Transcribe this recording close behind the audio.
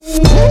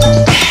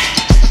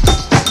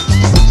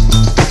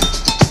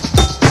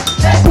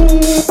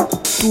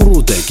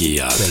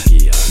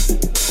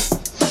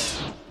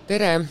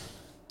Tere!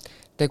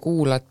 Te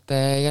kuulate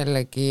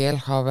jällegi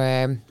LHV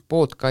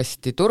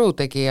podcasti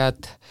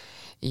Turutegijad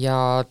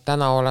ja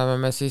täna oleme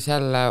me siis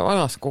jälle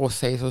vanas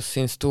koosseisus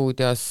siin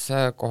stuudios.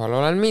 Kohal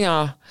olen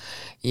mina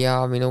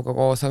ja minuga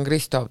koos on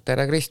Kristo.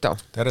 Tere, Kristo!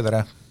 Tere,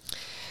 tere!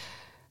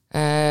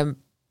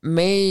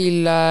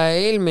 Meil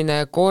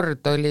eelmine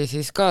kord oli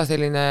siis ka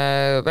selline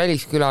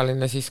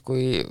väliskülaline, siis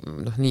kui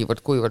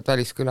niivõrd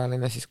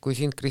väliskülaline, siis kui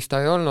sind, Kristo,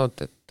 ei olnud,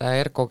 et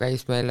Erko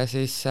käis meile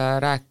siis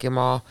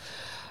rääkima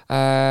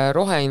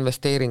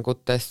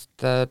roheinvesteeringutest,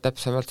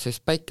 täpsemalt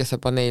siis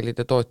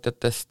päikesepaneelide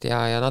tootjatest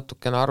ja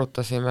natukene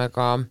arutasime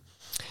ka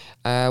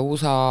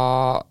USA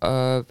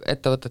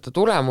ettevõtete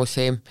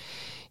tulemusi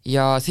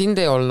ja sind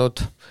ei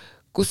olnud.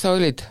 Kus sa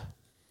olid?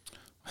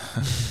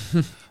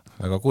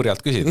 Väga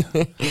kurjalt küsid.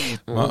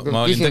 Ma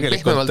olin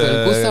tegelikult,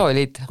 kus sa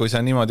olid? Kui sa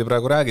niimoodi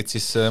praegu räägid,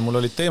 siis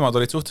mul teemad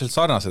olid suhteliselt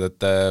sarnased,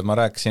 et ma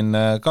rääkisin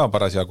ka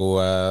parasjagu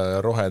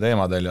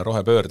roheteemadel ja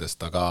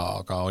rohepöördest,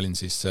 aga olin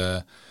siis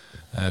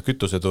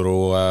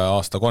kütuseturu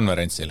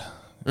aastakonverentsil.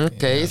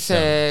 Okei,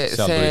 see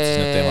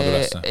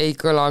ei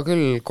kõla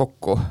küll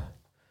kokku.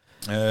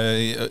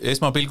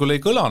 Esmapilgul ei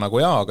kõla nagu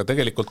jaa, aga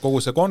tegelikult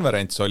kogu see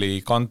konverents oli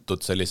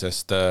kantud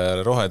sellisest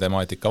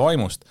rohetemaatika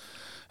vaimust.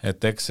 Et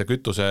eks see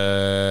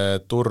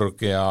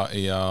kütuseturg ja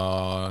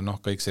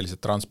kõik sellised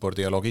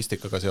transpordi ja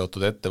logistikaga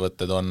seotud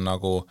ettevõtted on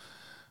nagu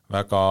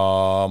väga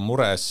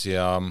mures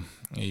ja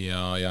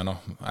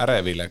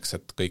ärevil, eks,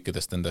 et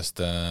kõikidest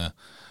nendest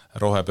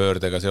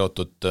rohepöördega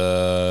seotud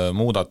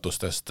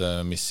muudatustest,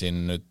 mis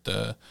siin nüüd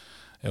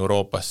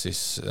Euroopas siis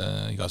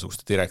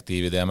igasuguste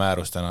direktiivide ja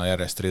määrustena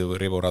järjest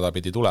riburada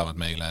pidi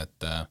tulevad meile,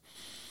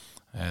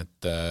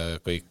 et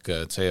kõik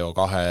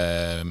CO2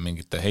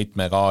 mingite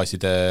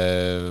heitmegaaside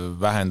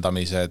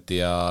vähendamised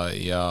ja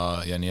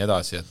nii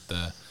edasi, et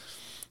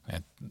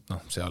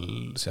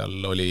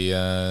seal oli,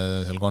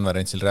 seal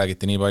konverentsil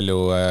räägiti nii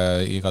palju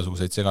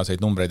igasuguseid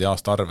segaseid numbreid ja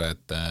aastaarve,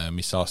 et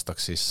mis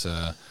aastaks siis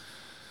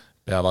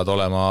peavad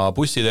olema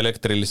bussid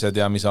elektrilised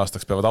ja mis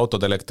aastaks peavad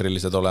autod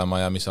elektrilised olema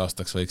ja mis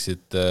aastaks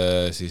võiksid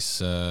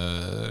siis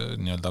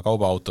nii-öelda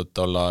kaubaautod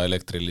olla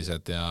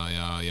elektrilised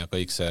ja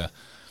kõik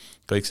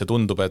see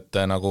tundub,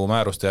 et nagu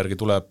määruste järgi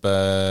tuleb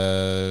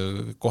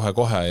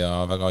kohe-kohe ja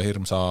väga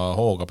hirmsa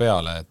hooga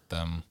peale,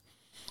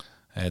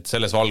 et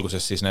selles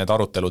valguses siis need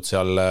arutelud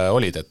seal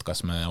olid, et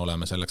kas me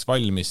oleme selleks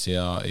valmis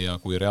ja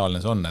kui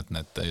reaalne see on, et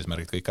need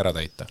eesmärgid kõik ära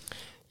täita.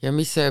 Ja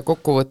mis see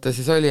kokkuvõte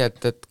siis oli,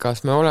 et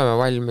kas me oleme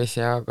valmis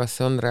ja kas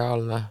see on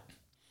reaalne?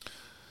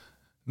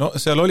 No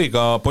seal oli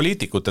ka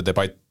poliitikute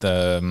debatt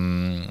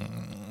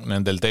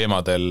nendel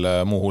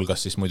teemadel,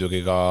 muuhulgas siis muidugi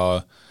ka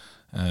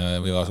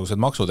või igasugused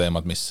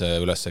maksuteemad, mis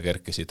üles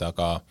kerkisid,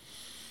 aga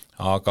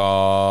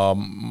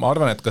ma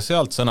arvan, et ka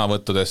sealt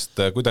sõnavõttudest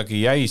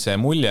kuidagi jäi see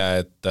mulje,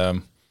 et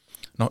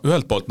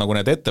ühelt poolt nagu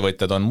need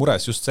ettevõtjad on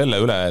mures just selle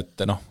üle, et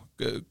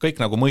kõik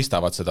nagu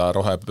mõistavad seda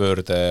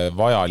rohepöörde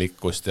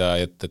vajalikkust ja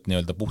et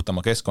nii-öelda puhtama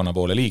keskkonna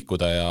poole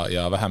liikuda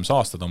ja vähem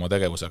saastada oma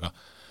tegevusega.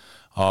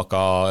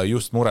 Aga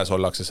just mures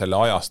ollakse selle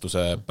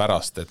ajastuse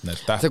pärast, et need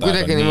tähtajad see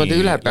kuidagi niimoodi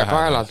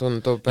ülepeakaela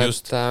tundub.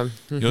 Just,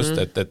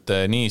 et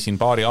nii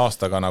siin paari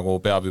aastaga nagu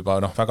peab juba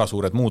väga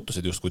suured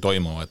muutused just kui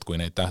toimuvad, kui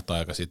neid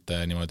tähtaegasid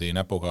niimoodi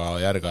näpuga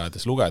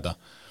järgajades lugeda.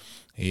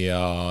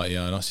 Ja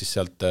siis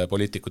sealt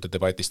poliitikute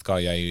debatist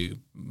ka jäi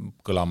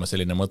kõlama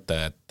selline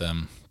mõte,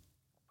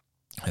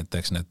 et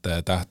eks need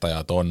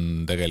tähtajad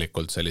on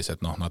tegelikult sellised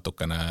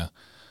natukene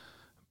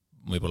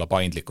võib-olla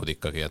paindlikud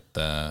ikkagi,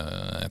 et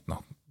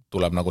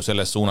tuleb nagu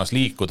selles suunas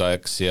liikuda,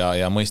 eks,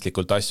 ja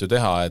mõistlikult asju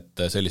teha,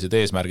 et sellised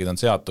eesmärgid on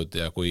seatud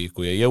ja kui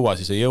ei jõua,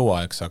 siis ei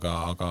jõua, eks,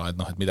 aga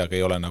et midagi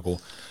ei ole nagu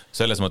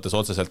selles mõttes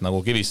otseselt nagu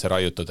kivisse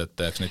raiutud,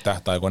 et eks neid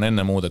tähtaegu on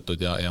enne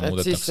muudetud ja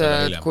muudetakse siis,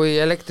 hiljem. Kui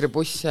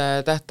elektribuss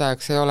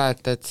tähtajaks ei ole,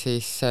 et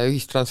siis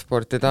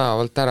ühistransporti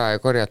tänavalt ära ja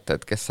korjata,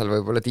 et kes seal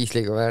võib-olla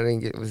diisliga või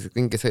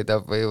ringi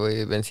sõidab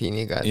või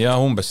bensiiniga. Ja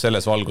umbes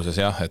selles valguses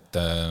jah,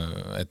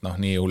 et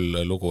nii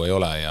hull lugu ei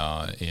ole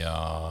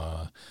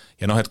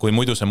ja et kui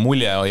muidu see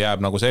mulje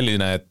jääb nagu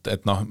selline,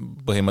 et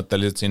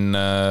põhimõtteliselt siin,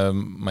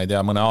 ma ei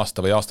tea, mõne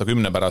aasta või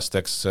aastakümne pärast,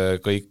 eks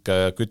kõik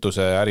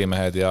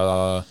kütuseärimehed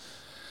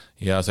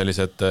ja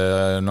sellised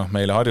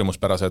meile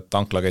harjumuspärased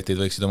tanklaketid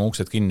võiksid oma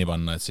uksed kinni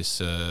panna, et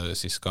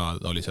siis ka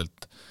oli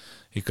sealt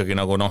ikkagi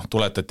nagu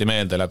tuletati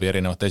meelde läbi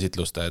erinevate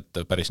esitluste,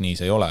 et päris nii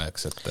see ei ole,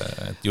 eks, et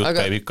jutt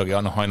käib ikkagi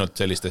ainult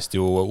sellistest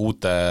ju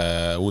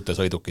uute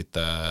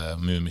sõidukite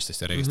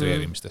müümistest ja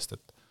registreerimistest,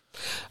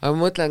 Aga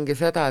mõtlengi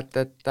seda,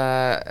 et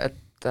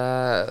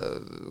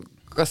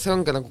kas see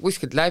ongi nagu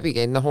kuskilt läbi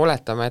käinud,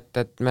 oletame,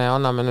 et me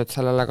anname nüüd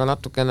sellele ka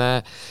natukene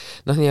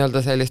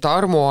nii-öelda sellist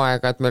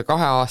armuaega, et meil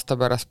 2 aasta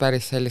pärast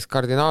päris sellist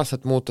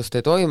kardinaalset muutust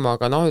ei toimu,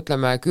 aga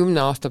ütleme 10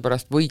 aasta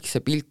pärast võiks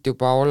see pilt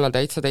juba olla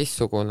täitsa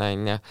teistsugune,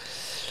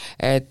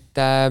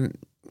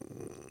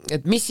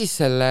 et mis siis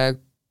selle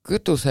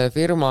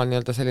kütusefirma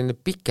nii-öelda selline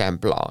pikem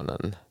plaan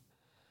on?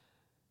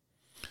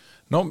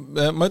 No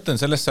ma ütlen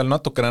sellest seal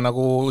natukene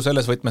nagu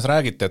selles võtmes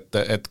räägite,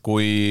 et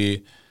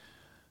kui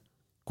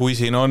kui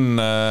siin on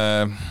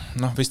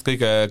vist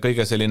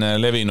kõige selline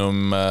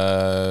levinum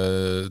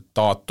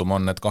daatum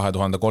on, et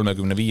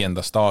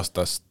 2035.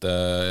 aastast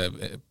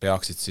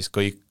peaksid siis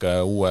kõik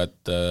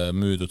uued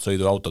müüdud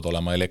sõiduautod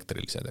olema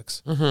elektrilised,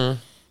 eks.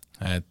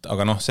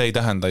 Aga see ei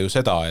tähenda ju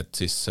seda, et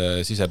siis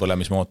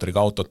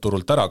sisepõlemismootoriga autod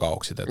turult ära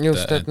kaoksid.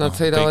 Just, et nad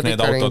sõidavad kõik need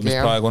ikka autod, ringi. mis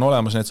praegu on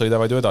olemas, need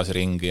sõidavad ju edasi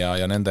ringi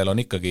ja nendel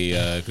on ikkagi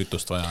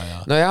kütust vaja. Ja...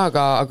 No jah,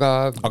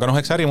 aga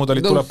eks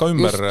ärimudelid tuleb ka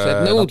ümber. Just,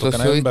 et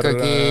nõudlus ju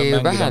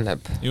ikkagi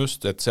väheneb.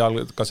 Just, et seal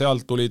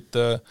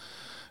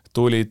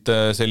tulid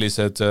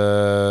sellised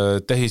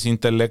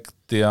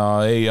tehisintellekt ja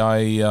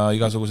AI ja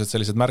igasugused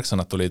sellised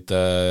märksõnad tulid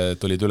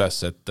üles,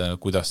 et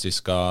kuidas siis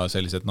ka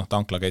sellised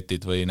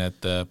tanklaketid või need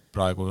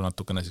praegu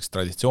natukene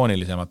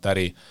traditsioonilisemat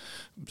äri,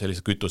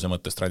 sellise kütuse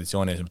mõttes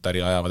traditsioonilisemat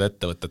äri ajavad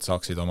ettevõtted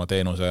saaksid oma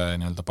teenuse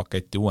nii-öelda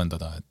paketti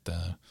uuendada, et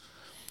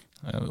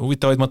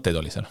huvitavaid mõtteid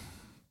oli seal.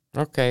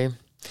 Okei.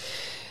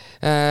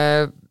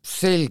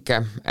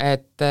 Selge,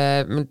 et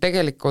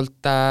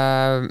tegelikult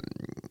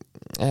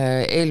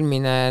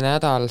eelmine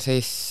nädal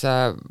siis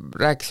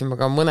rääkisime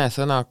ka mõne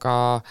sõnaga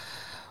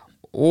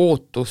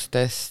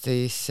ootustest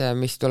siis,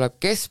 mis tuleb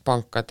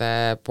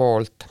keskpankade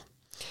poolt.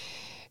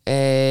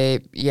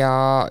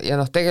 Ja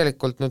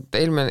tegelikult nüüd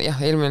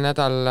eelmine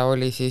nädal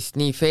oli siis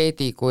nii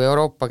Fedi kui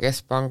Euroopa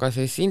Keskpanga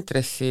siis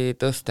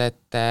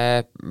intressitõstete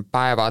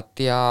päevad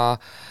ja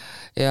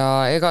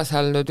ega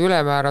seal nüüd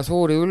ülemäära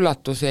suuri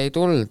üllatusi ei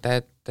tulnud,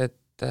 et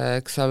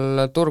eks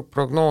seal turg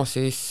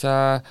prognoosis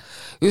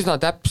üsna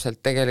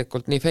täpselt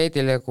tegelikult nii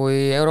Fedile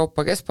kui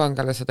Euroopa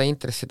Keskpangale seda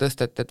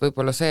intressitõstet, et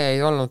võib-olla see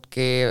ei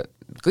olnudki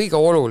kõige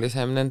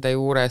olulisem nende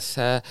juures,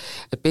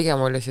 et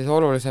pigem oli siis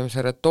olulisem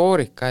see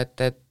retoorika,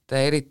 et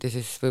eriti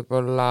siis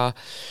võib-olla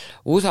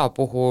USA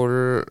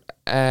puhul,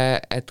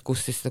 et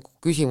kus siis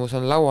küsimus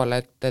on laual,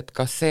 et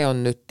kas see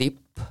on nüüd tipp,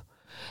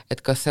 et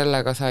kas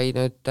sellega sai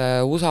nüüd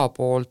USA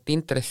poolt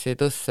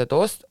intressitõsted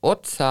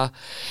otsa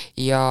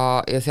ja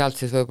sealt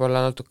siis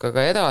võib-olla natuke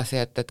ka edasi,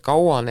 et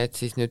kaua need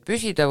siis nüüd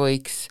püsida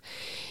võiks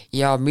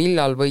ja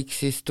millal võiks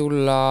siis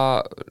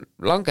tulla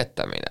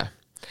langetamine.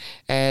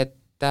 Et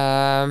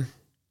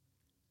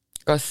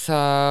kas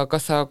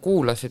sa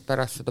kuulasid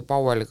pärast seda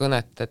Powelli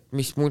kõnet, et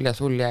mis mulje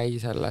sul jäi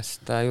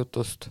sellest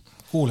jutust?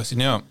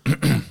 Kuulasin ja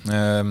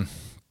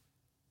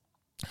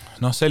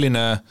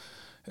selline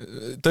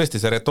tõesti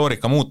see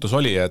retoorika muutus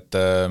oli, et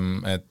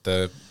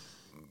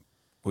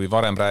kui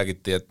varem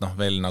räägiti, et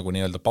veel nagu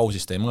nii-öelda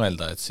pausist ei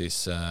mõelda, et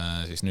siis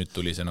nüüd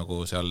tuli see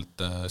nagu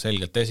sealt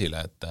selgelt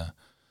esile,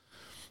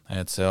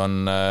 et see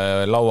on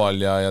laual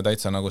ja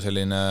täitsa nagu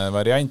selline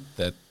variant,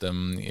 et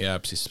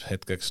jääb siis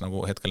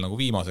hetkel nagu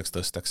viimaseks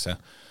tõstakse.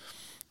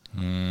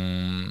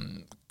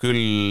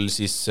 Küll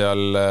siis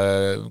seal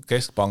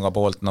Keskpanga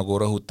poolt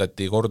nagu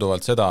rõhutati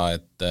korduvalt seda,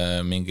 et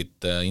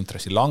mingit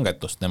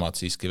intressilangetust nemad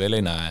siiski veel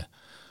ei näe.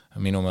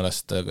 Minu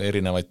meelest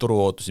erinevaid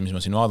turuootusi, mis ma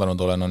siin vaadanud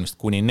olen, on vist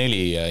kuni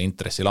 4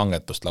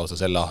 intressilangetust lausa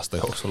selle aasta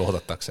jooksul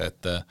oodatakse.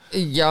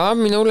 Ja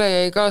minule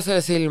jäi ka see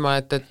silma,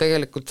 et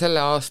tegelikult selle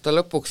aasta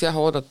lõpuks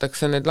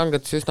oodatakse neid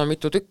langetusi üsna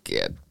mitu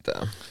tükki.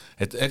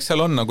 Et eks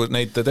seal on nagu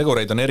neid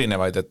tegureid on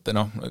erinevaid, et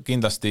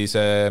kindlasti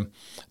see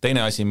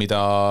teine asi,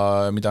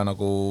 mida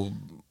nagu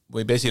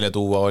võib esile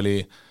tuua,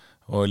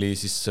 oli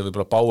siis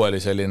võib-olla Powelli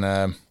selline,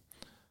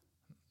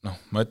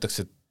 ma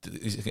ütleks, et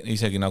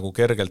isegi nagu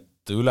kergelt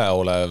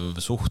üleolev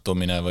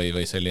suhtumine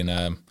või selline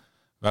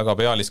väga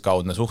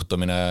pealiskaudne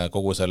suhtumine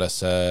kogu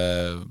sellesse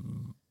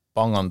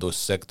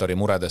pangandussektori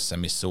muredesse,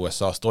 mis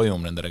USA's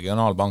toimub nende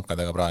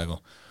regionaalpankadega praegu.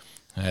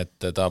 Et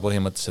ta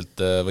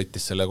põhimõtteliselt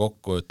võttis selle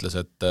kokku, ütles,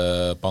 et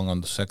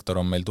pangandussektor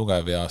on meil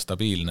tugev ja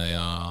stabiilne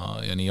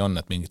ja nii on,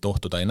 et mingit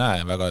ohtu ta ei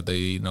näe, väga ta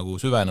ei nagu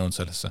süvenenud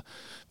sellesse.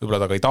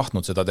 Võib-olla ta ka ei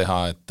tahtnud seda teha,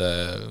 et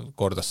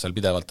kordas seal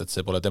pidevalt, et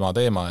see pole tema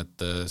teema,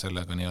 et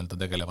sellega nii-öelda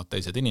tegelevad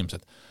teised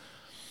inimesed.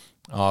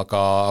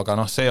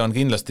 Aga see on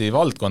kindlasti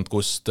valdkond,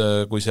 kust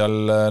kui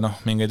seal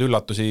mingeid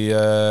üllatusi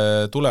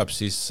tuleb,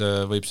 siis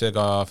võib see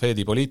ka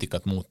Fedi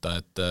poliitikat muuta,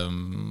 et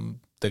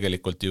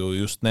tegelikult ju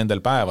just nendel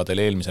päevadel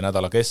eelmise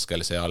nädala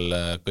keskel seal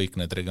kõik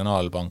need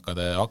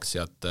regionaalpankade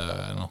aktsiad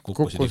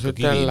kukkusid ikka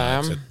kivina,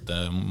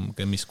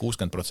 et mis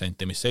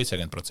 60%, mis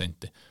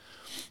 70%.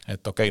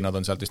 Et okei, nad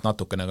on sealt vist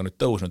natukene nüüd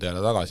tõusnud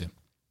jälle tagasi.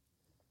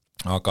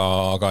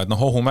 Aga et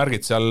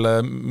ohumärgid seal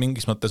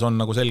mingis mõttes on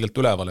nagu selgelt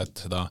üleval,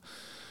 et seda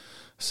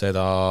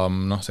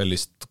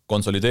sellist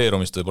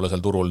konsolideerumist võib-olla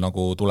seal turul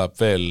nagu tuleb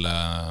veel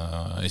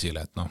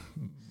esile, et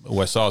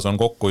USA's on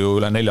kokku ju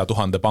üle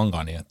 4000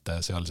 pangani, et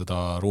seal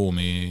seda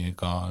ruumi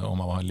ka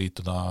omavahel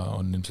liituda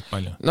on ilmselt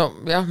palju. No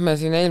jah, me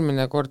siin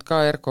eelmine kord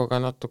ka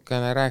Erkoga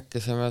natukene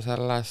rääkisime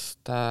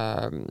sellest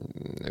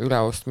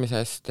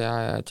üleostmisest ja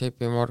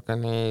JP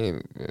Morgani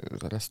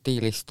sellest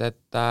stiilist,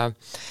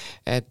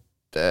 et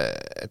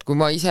kui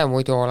ma ise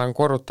muidu olen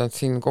korrutanud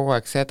siin kogu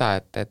aeg seda,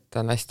 et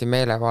on hästi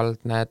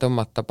meelevaldne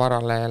tõmmata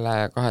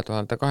paralleele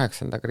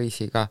 2008.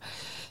 kriisiga,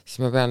 siis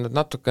ma pean nüüd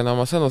natukene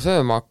oma sõnu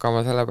sööma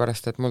hakkama,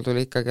 sellepärast, et mul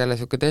tuli ikkagi jälle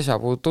selline déjà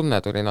vu tunne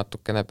tuli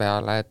natukene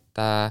peale,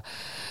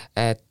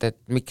 et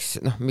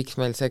miks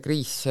meil see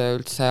kriis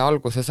üldse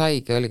alguse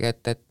saigi, oligi,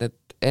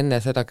 et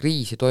enne seda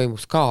kriisi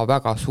toimus ka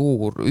väga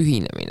suur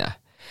ühinemine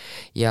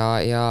ja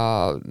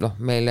noh,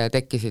 meile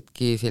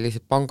tekkisidki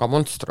sellised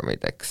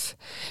pangamonstrumid, eks,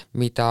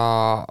 mida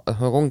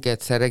ongi,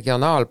 et see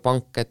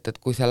regionaalpank, et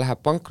kui see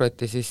läheb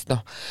pankrotti, siis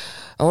noh,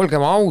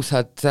 olgem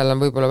ausad, seal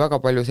on võib-olla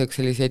väga palju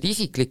selliseid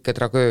isiklikke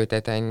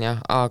tragöödiaid,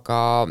 aga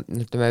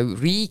ütleme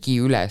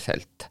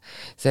riigiüleselt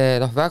see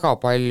noh, väga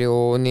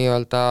palju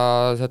nii-öelda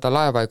seda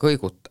laeva ei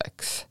kõiguta,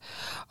 eks.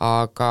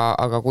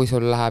 Aga kui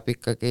sul läheb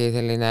ikkagi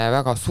selline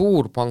väga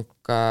suur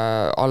pank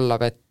alla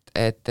vett,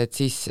 et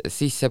siis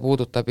see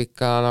puudutab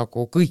ikka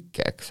nagu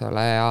kõike, eks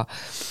ole,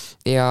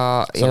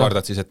 sa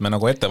kardad siis, et me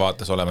nagu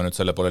ettevaates oleme nüüd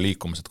selle poole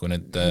liikumas, et kui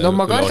need no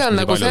ma kardan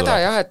nagu seda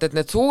jah, et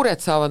need suured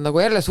saavad nagu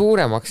jälle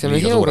suuremaks ja me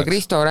sinuga,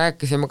 Kristo,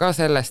 rääkisime ka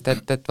sellest,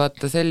 et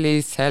vaata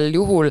sellisel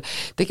juhul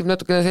tekib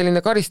natukene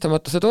selline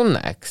karistamatuse tunne,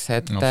 eks,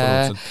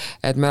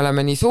 et me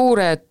oleme nii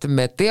suured,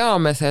 me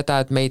teame seda,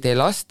 et meid ei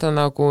lasta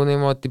nagu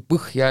niimoodi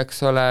põhja,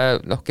 eks ole,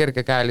 noh,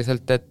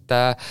 kergekäeliselt, et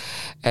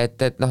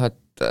noh, et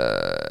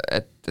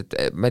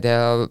ma ei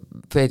tea,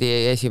 Fedi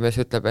esimees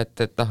ütleb,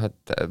 et noh,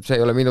 et see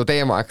ei ole minu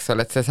teema, eks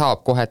ole, et see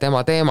saab kohe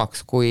tema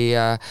teemaks,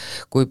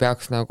 kui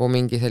peaks nagu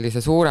mingi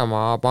sellise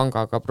suurema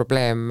pangaga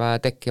probleem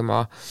tekkima.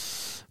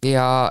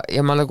 Ja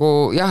ma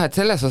nagu, jah, et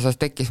selles osas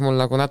tekkis mul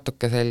nagu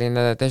natuke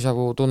selline déjà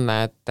vu tunne,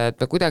 et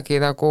me kuidagi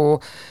nagu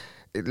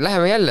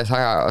läheme jälle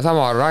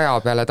sama raja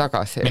peale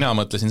tagasi. Mina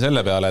mõtlesin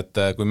selle peale, et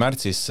kui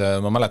märtsis,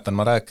 ma mäletan,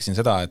 ma rääkisin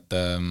seda, et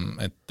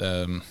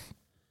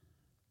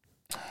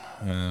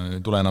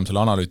tule enam selle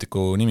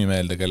analüütiku nimi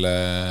meelde,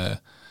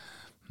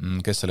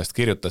 kes sellest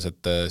kirjutas,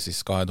 et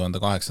siis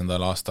 2008.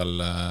 aastal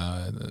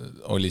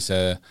oli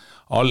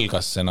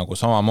algas see nagu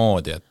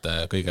samamoodi, et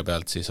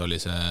kõigepealt siis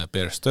oli see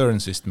Bear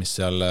Stearnsist, mis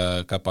seal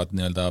käpad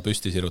nii-öelda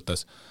püsti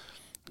sirutas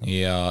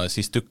ja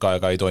siis tükk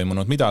aega ei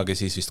toimunud midagi,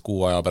 siis vist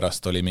kuu aja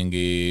pärast oli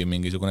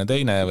mingisugune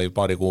teine või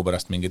paari kuu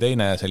pärast mingi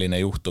teine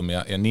selline juhtum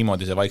ja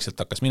niimoodi see vaikselt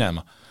hakkas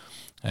minema.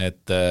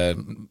 Et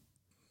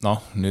noh,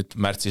 nüüd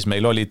märtsis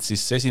meil olid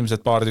siis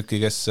esimesed paar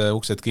tükki, kes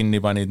uksed kinni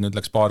panid, nüüd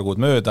läks paar kuud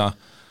mööda,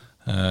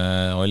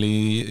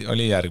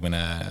 oli järgmine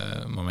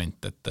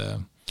moment, et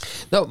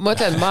no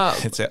mõtlen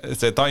et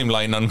see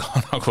timeline on ka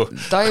nagu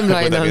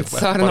timeline on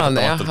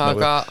sarnane, jah,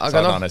 aga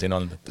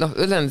noh,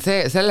 ütlen,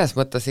 selles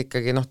mõttes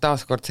ikkagi noh,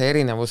 taaskord see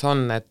erinevus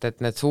on, et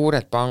need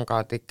suured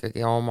pangad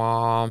ikkagi oma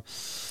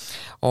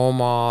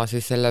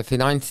siis selle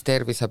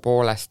finantstervise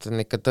poolest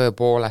on ikka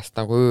tõepoolest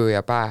nagu öö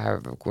ja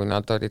päev, kui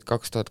nad olid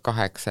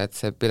 2008, et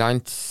see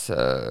bilanss,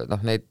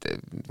 noh, neid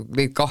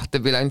kahte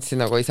bilanssi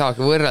nagu ei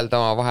saagi võrrelda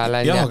oma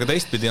vahel. Jah, aga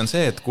teistpidi on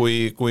see, et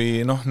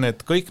kui noh,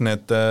 kõik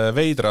need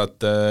veidrad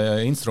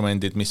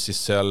instrumendid, mis siis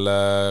seal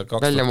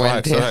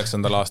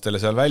 2008-9. aastal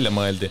seal välja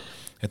mõeldi,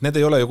 et need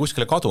ei ole ju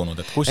kuskile kadunud,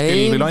 et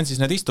kuskil bilansis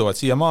need istuvad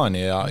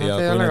siiamaani ja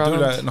kui need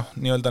üle, noh,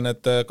 nii-öelda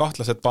need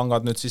kahtlased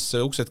pangad nüüd siis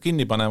uksed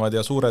kinni panevad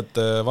ja suured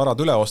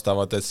varad üle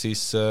ostavad, et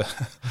siis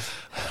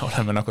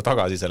oleme nagu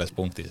tagasi selles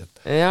punktis.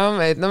 Jah,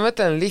 no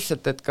mõtlen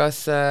lihtsalt, et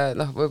kas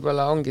noh,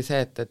 võib-olla ongi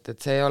see, et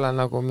see ei ole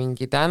nagu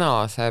mingi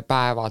tänase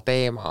päeva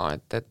teema,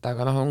 et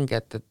aga noh,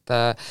 ongi, et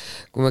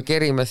kui me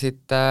kerime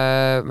siit,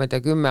 ma ei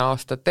tea, 10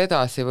 aastat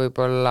edasi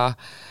võib-olla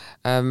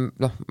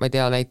noh, ma ei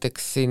tea,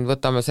 näiteks siin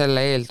võtame selle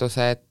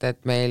eelduse,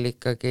 et meil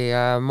ikkagi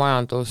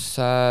majandus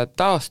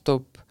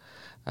taastub,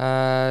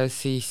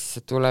 siis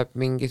tuleb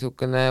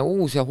mingisugune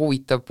uus ja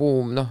huvitav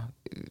buum, noh,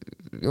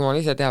 jumal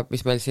ise teab,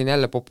 mis meil siin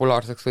jälle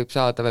populaarseks võib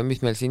saada või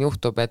mis meil siin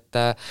juhtub, et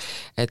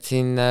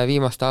siin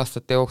viimaste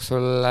aastate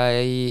jooksul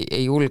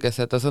ei julge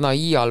seda sõna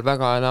iial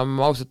väga enam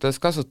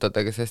ausatades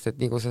kasutadagi, sest et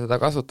nii kui sa seda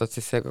kasutad,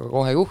 siis see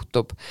kohe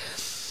juhtub.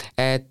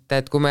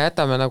 Et kui me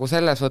jätame nagu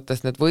selles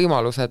võttes need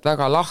võimalused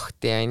väga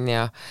lahti,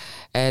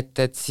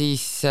 et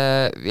siis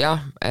jah,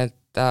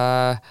 et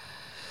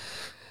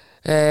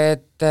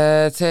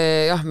see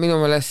jah, minu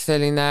meelest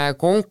selline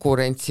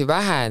konkurentsi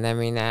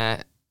vähenemine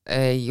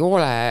ei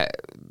ole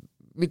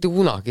mitte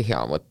kunagi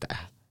hea mõte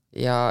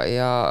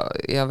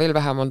ja veel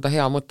vähem on ta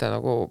hea mõte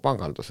nagu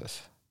panganduses.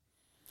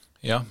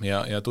 Jah,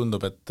 ja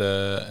tundub, et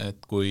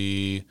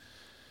kui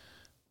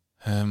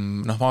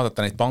noh,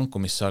 vaadata neid panku,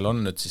 mis seal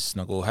on nüüd siis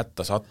nagu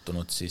hätta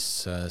sattunud,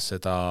 siis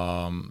seda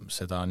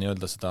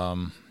nii-öelda seda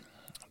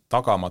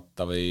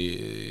tagamata või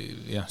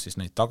jah, siis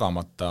neid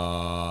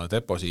tagamata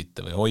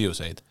deposiite või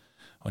hoiuseid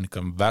on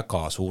ikka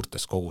väga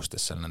suurtes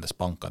kogustes seal nendes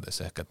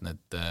pankades, ehk et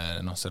need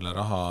noh, selle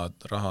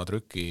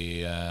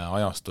rahatrüki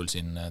ajastul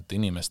siin, et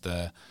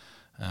inimeste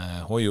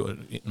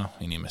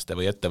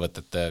või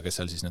ettevõtete, kes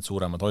seal siis need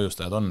suuremad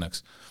hoiustajad on,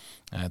 eks,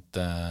 et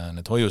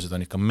need hoiused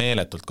on ikka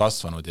meeletult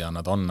kasvanud ja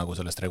nad on nagu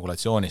sellest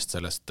regulatsioonist,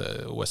 sellest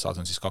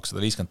USA-s on siis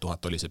 250 000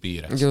 oli see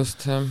piir, eks.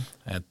 Just, jah.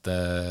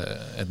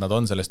 Et nad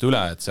on sellest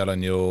üle, et seal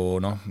on ju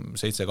noh,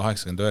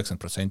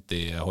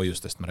 7-80-90%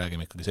 hoiustest me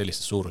räägime ikkagi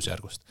sellistest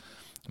suurusjärgust,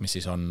 mis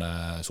siis on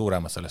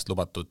suuremad sellest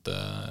lubatud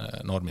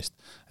normist.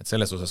 Et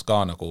selles osas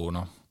ka nagu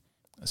noh,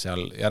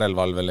 seal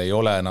järelevalvel ei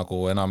ole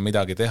nagu enam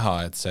midagi teha,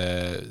 et see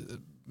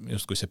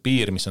justkui see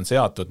piir, mis on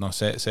seatud, noh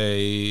see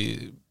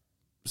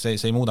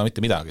ei muuda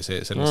mitte midagi,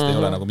 sellest ei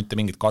ole nagu mitte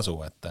mingit kasu,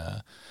 et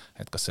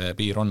kas see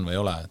piir on või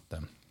ei ole, et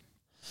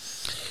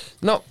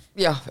No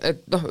jah,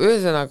 et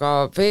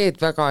ühesõnaga Fed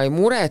väga ei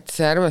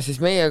muretse, ärme siis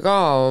meie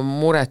ka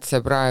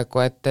muretse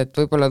praegu, et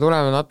võib-olla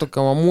tuleme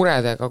natuke oma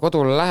muredega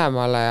kodule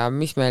lähemale ja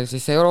mis meil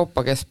siis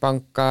Euroopa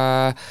Keskpank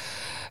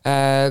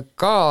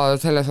ka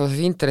selles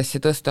osas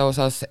intressitõste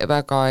osas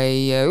väga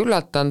ei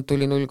üllatanud,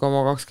 tuli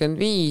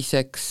 0,25,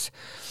 eks,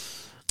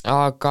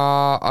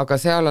 aga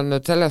seal on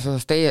nüüd selles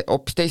osas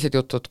hoopis teised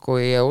jutud,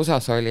 kui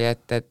USAs oli,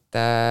 et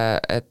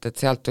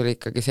sealt tuli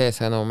ikkagi see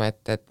sõnum,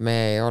 et me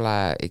ei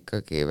ole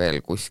ikkagi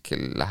veel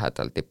kuskil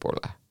lähedal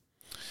tipule.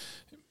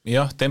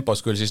 Jah,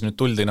 tempos küll siis nüüd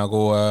tuldi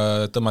nagu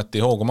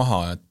tõmmati hoogu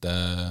maha, et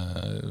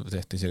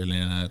tehti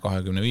selline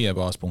 25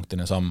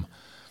 baaspunktine samm,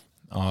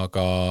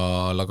 aga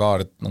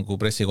Lagarde nagu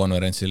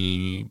pressikonverentsil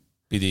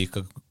pidi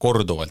ikka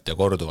korduvalt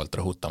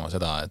rõhutama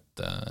seda,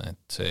 et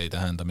see ei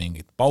tähenda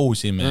mingit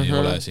pausi, me ei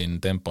ole siin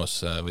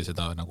tempos või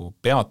seda nagu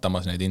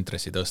peatamas neid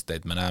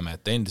intressitõsteid, me näeme,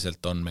 et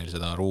endiselt on meil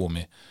seda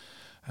ruumi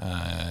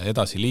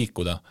edasi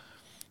liikuda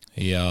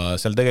ja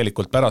seal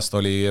tegelikult pärast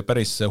oli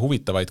päris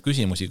huvitavaid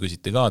küsimusi,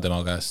 küsiti ka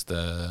tema käest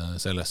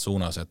selles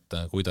suunas, et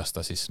kuidas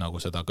ta siis nagu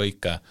seda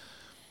kõike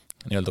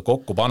nii-öelda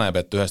kokku paneb,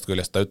 et ühest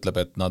küljest ta ütleb,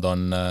 et nad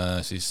on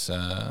siis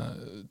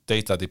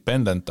data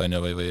dependent on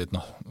ju, või et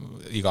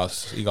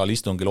igal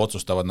istungil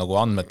otsustavad nagu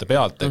andmete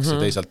pealt, eks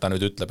teisalt ta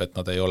nüüd ütleb, et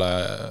nad ei ole,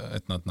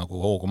 et nad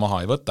nagu hoogu maha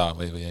ei võta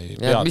või ei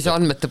peata. Ja mis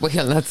andmete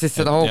põhjal nad siis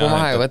seda hoogu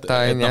maha ei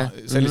võta, on ju?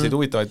 Selliseid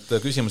huvitavaid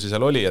küsimusi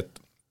seal oli, et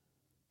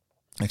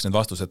eks need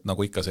vastused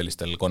nagu ikka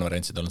sellistel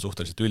konverentsidel on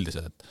suhteliselt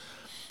üldised,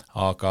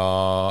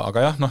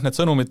 aga jah, need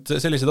sõnumid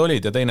sellised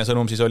olid ja teine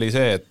sõnum siis oli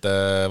see, et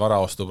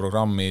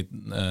varaostuprogrammi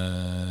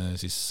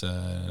siis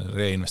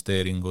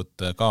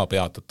reinvesteeringud ka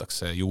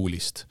peatatakse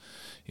juulist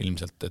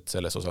ilmselt, et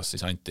selles osas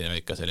siis anti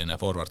väike selline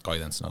forward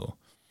guidance nagu.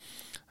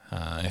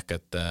 Ehk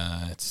et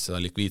siis seda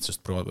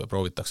likviidsust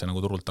proovitakse nagu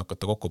turult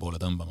hakata kokku poole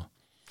tõmbama.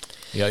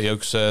 Ja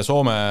üks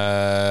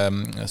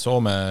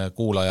Soome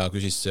kuulaja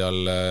küsis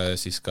seal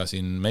siis ka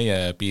siin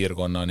meie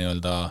piirkonna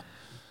nii-öelda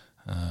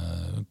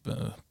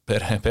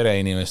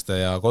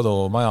pereinimeste ja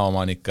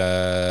kodumajaomanike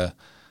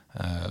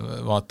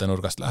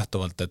vaatenurgast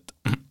lähtuvalt, et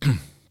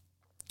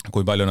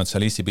kui palju nad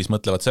seal ICB-s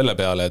mõtlevad selle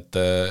peale,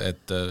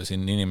 et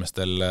siin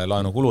inimestel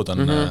laenukulud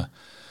on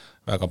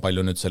väga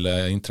palju nüüd selle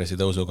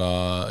intressitõusu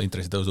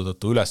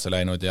tõttu üles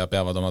läinud ja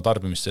peavad oma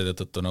tarbimist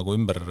seetõttu nagu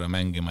ümber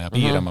mängima ja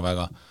piirama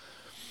väga.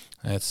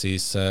 Et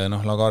siis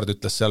Lagarde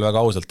ütles seal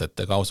väga ausalt, et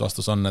aus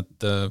vastus on,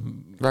 et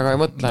väga ei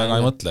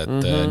mõtle,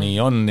 et nii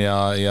on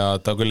ja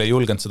ta küll ei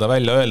julgenud seda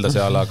välja öelda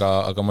seal,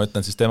 aga ma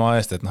ütlen siis tema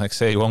eest, et eks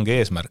see ju ongi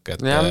eesmärk,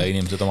 et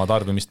inimesed oma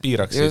tarbimist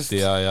piiraksid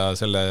ja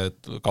selle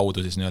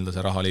kaudu siis nii-öelda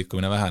see raha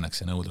liikumine väheneks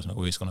ja nõudlus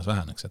nagu ühiskonnas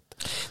väheneks.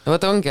 No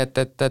võt ongi,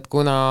 et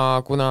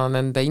kuna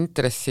nende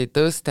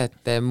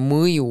intressitõstete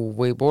mõju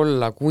võib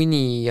olla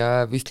kuni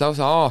vist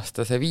lausa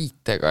aastase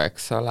viitega,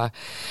 eks ole,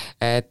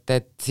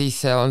 et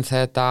siis on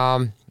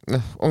seda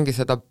ongi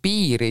seda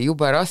piiri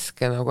jube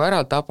raske nagu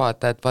ära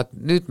tabada, et vaat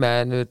nüüd me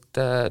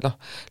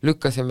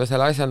lükkasime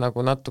selle asja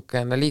nagu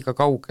natukene liiga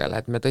kaugele,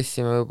 et me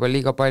tõstsime võib-olla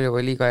liiga palju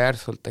või liiga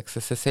järsult, eks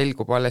see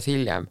selgub alles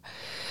hiljem.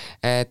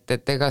 Et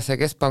ega see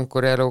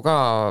keskpankuri elu ka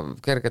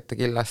kergete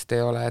killast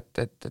ei ole,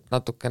 et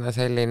natukene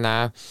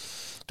selline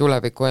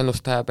tuleviku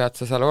ennustaja pead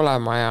sa seal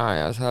olema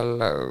ja seal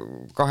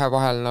kahe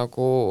vahel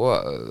nagu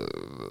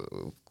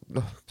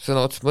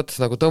sõna otseses mõttes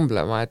nagu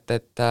tõmblema, et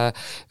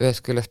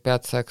ühest küljest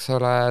pead sa, eks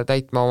ole,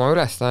 täitma oma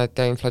ülesannet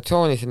ja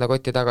inflatsiooni sinna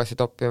koti tagasi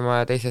toppima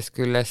ja teisest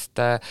küljest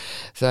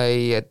sa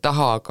ei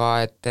taha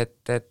ka, et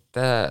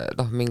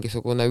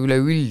mingisugune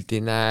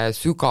üleüldine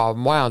sügav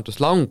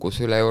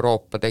majanduslangus üle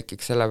Euroopa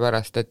tekiks,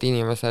 sellepärast, et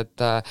inimesed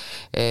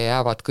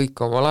jäävad kõik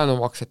oma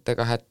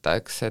laenumaksetega hätta,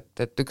 eks,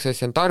 et üks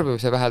asi on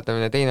tarbimise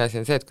väheldamine, teine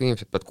asi on see, et kui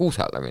inimesed peavad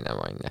kuuse alla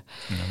minema, on ju.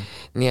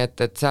 Nii et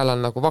seal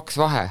on nagu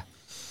vaks vahe.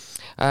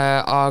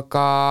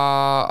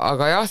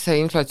 Aga jah, see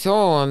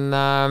inflatsioon,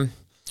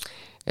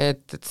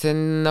 et see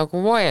on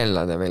nagu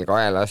vaenlane meil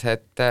kaelas,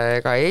 et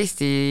ega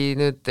Eesti,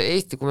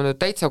 kui me nüüd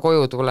täitsa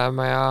koju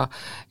tuleme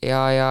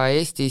ja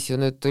Eestis ju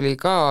nüüd tuli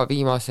ka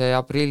viimase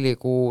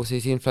aprillikuu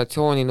siis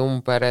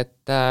inflatsiooninumber,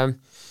 et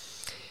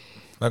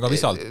väga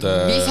visalt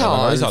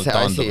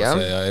taandub see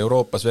ja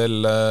Euroopas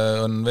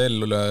on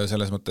veel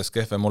selles mõttes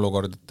kehvem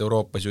olukord, et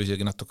Euroopas ju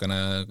isegi natukene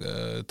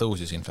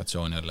tõusis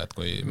inflatsioon jälle, et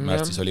kui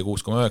märtsis oli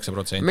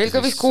 6,9%. Meil ka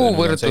vist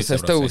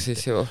kuuvõrdluses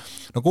tõusis ju.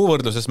 No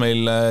kuuvõrdluses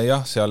meil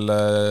jah, seal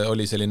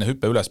oli selline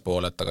hüppe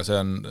ülespool, et aga see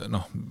on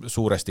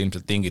suuresti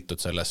ilmselt tingitud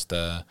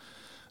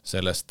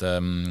sellest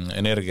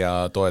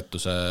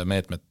energiatoetuse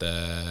meetmete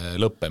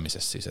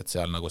lõppemisest siis, et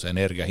seal nagu see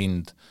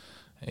energiahind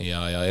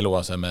ja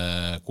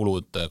eluaseme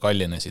kulud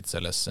kallinesid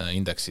selles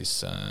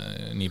indeksis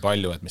nii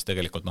palju, et mis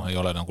tegelikult ei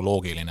ole nagu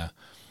loogiline,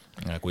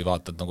 kui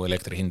vaatad nagu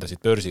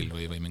elektrihindasid börsil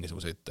või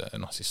mingisuguseid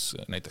siis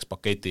näiteks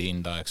paketi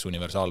hinda, eks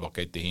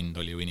universaalpaketi hind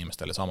oli ju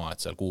inimestele sama,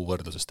 et seal kuu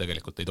võrdluses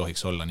tegelikult ei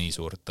tohiks olla nii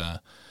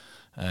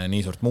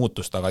suurt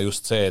muutust, aga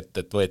just see,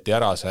 et võeti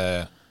ära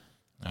see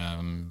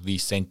 5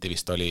 senti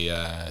vist oli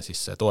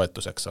siis see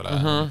toetus, eks ole,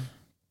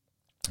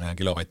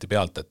 kilovatti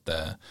pealt, et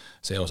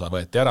see osa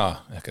võeti ära,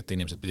 ehk et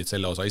inimesed pidid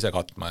selle osa ise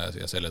katma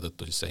ja selle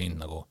tõttu siis see hind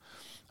nagu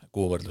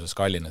kuuvõrdluses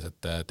kallines,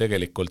 et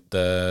tegelikult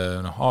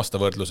aasta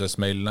võrdluses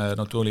meil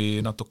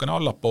tuli natukene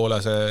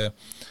allapoole see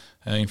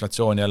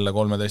inflatsioon jälle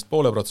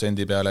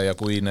 13,5% peale ja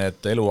kui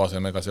need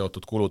eluasemega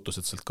seotud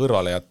kulutused sealt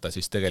kõrvale jätta,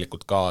 siis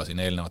tegelikult ka siin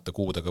eelnevate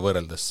kuudega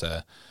võrreldes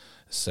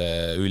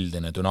see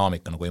üldine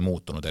dünaamika nagu ei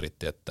muutunud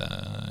eriti,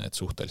 et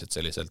suhteliselt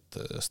selliselt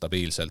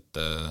stabiilselt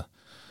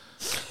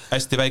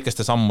hästi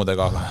väikeste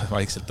sammudega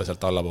vaikselt ta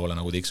sealt allapoole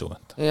nagu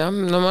tiksuvad. Jah,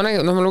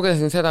 ma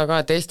lugesin seda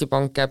ka, et Eesti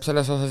Pank jääb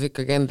selles osas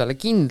ikkagi endale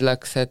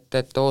kindlaks,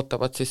 et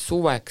ootavad siis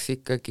suveks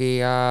ikkagi,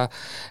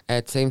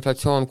 et see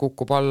inflatsioon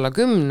kukub alla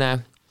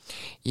 10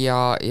 ja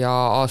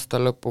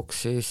aasta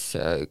lõpuks siis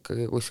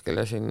ikkagi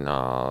kuskile sinna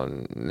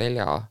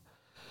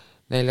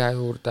 4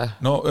 juurde.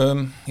 No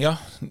jah,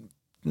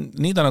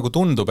 nii ta nagu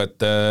tundub,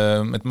 et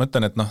ma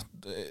ütlen, et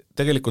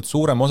tegelikult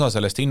suurem osa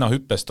sellest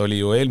hinnahüppest oli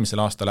ju eelmisel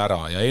aastal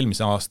ära ja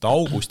eelmise aasta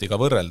augustiga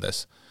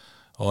võrreldes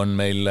on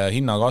meil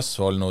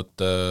hinnakasv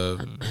olnud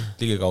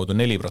ligikaudu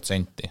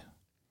 4%.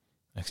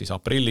 Ehk siis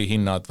aprilli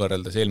hinnad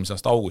võrreldes eelmise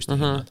aasta augusti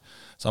hinnad.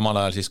 Samal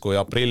ajal siis, kui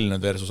aprill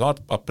nüüd versus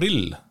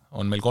aprill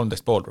on meil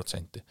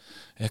 13,5%.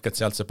 Ehk et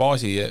sealt see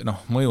baasi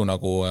mõju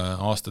nagu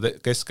aasta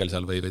keskel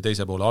seal või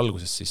teise poole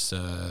alguses siis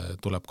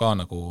tuleb ka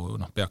nagu,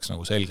 peaks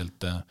nagu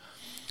selgelt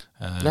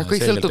kõik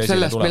sõltub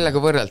sellest, millega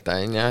võrrelda,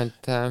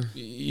 et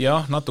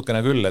jah, natukene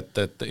küll,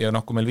 et ja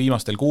kui meil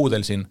viimastel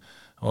kuudel siin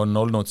on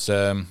olnud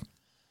see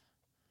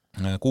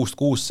kuust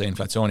see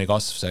inflatsiooni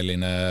kasv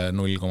selline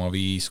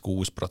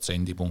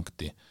 0,5-6%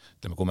 punkti.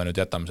 Ütleme, kui me nüüd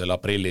jätame selle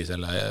aprilli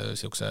selle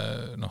siukse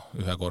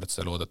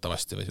ühekordse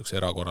loodetavasti või siukse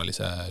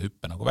erakorralise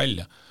hüppe nagu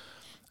välja,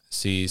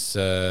 siis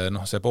see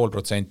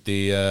 0,5%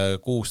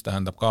 kuus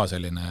tähendab ka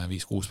selline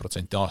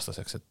 5-6%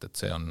 aastaseks, et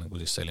see on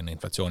nagu siis selline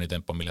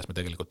inflatsioonitempo, milles me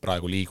tegelikult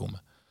praegu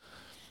liigume.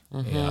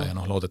 Ja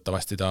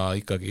loodetavasti ta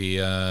ikkagi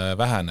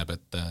väheneb,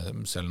 et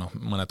seal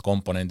mõned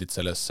komponendid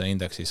selles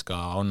indeksis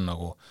ka on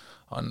nagu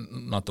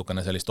natukene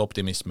sellist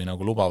optimismi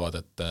nagu lubavad,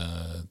 et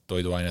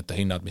toiduainete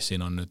hinnad, mis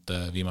siin on nüüd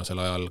viimasel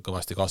ajal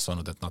kõvasti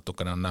kasvanud, et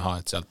natukene on näha,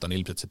 et sealt on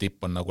ilmselt see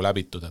tipp on nagu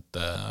läbitud, et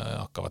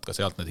hakkavad ka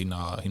sealt need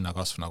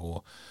hinnakasv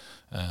nagu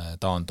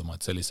taanduma,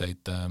 et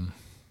selliseid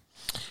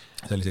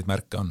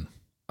märke on.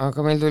 Aga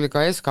meil tuli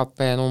ka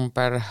SKP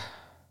number.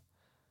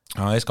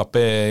 SKP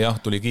jah,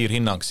 tuli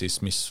kiirhinnang siis,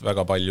 mis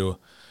väga palju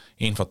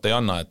infot ei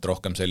anna, et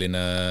rohkem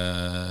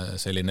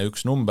selline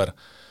üks number,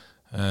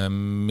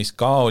 mis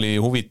ka oli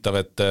huvitav,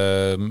 et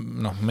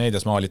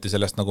meedias maaliti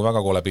sellest nagu väga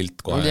kole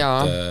pilt kohe.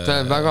 Jaa,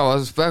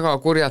 väga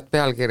kurjad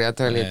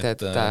pealkirjad olid,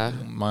 et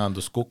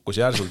majandus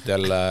kukkus järsult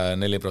jälle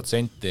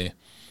 4%,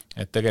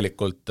 et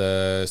tegelikult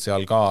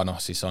seal ka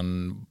siis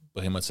on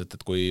põhimõtteliselt,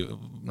 et kui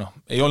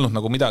ei olnud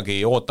nagu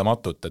midagi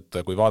ootamatut,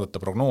 et kui vaadata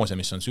prognoose,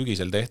 mis on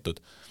sügisel tehtud,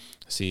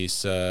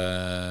 siis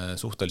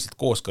suhteliselt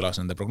kooskõlas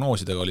nende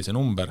prognoosidega oli see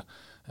number,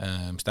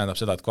 mis tähendab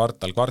seda, et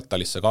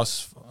kvartalisse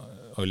kasv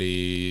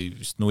oli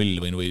vist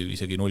 0 või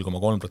isegi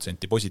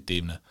 0,3%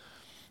 positiivne,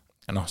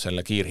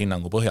 selle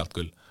kiirhinnangu põhjalt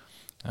küll.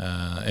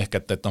 Ehk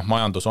et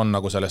majandus on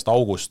nagu sellest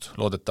august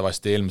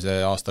loodetavasti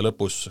eelmise aasta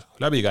lõpus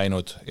läbi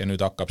käinud ja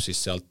nüüd hakkab siis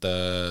sealt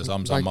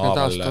samm-samma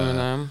haaval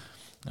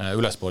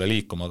ülespoole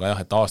liikuma, aga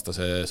jah, et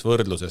aastases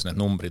võrdluses need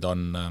numbrid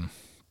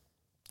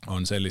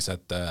on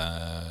sellised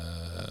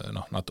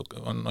natuke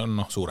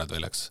on suured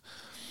veel, eks.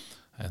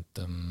 Et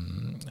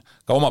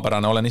ka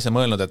omapärane olen ise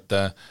mõelnud, et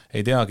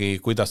ei teagi,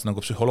 kuidas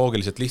nagu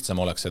psühholoogiliselt lihtsam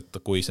oleks, et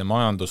kui see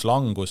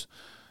majanduslangus,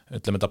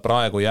 ütleme, ta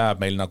praegu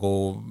jääb meil nagu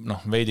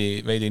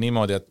veidi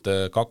niimoodi, et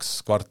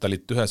 2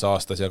 kvartalit ühes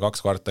aastas ja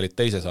 2 kvartalit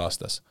teises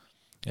aastas.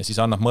 Ja siis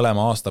annab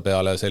mõlema aasta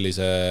peale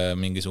sellise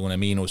mingisugune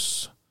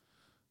miinus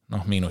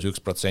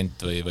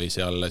 1% või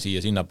seal siia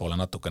sinnapoole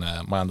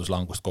natukene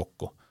majanduslangust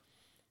kokku.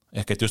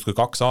 Ehk et justkui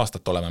 2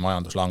 aastat oleme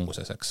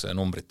majanduslanguses, eks,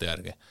 numbrite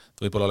järgi.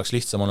 Võib-olla oleks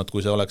lihtsam olnud,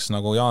 kui see oleks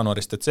nagu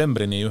jaanuarist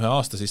detsembrini 1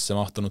 aasta sisse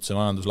mahtunud see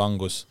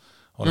majanduslangus,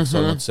 oleks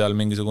olnud seal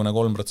mingisugune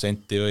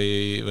 3%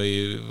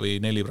 või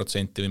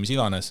 4% või mis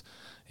iganes,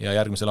 ja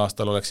järgmisel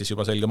aastal oleks siis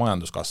juba selge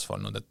majanduskasv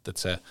olnud, et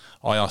see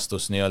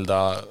ajastus nii-öelda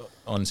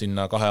on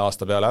sinna 2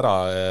 aasta peale ära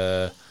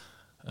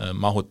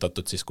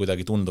mahutatud, siis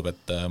kuidagi tundub,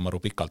 et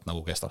maru pikalt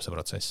nagu kestab see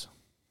protsess.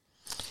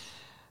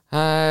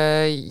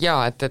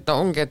 Jaa, et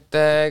ongi, et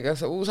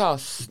kas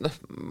USA-s,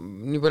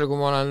 nii palju kui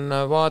ma olen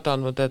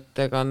vaadanud, et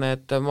ega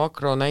need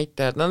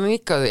makronäitajad, nad on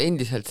ikka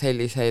endiselt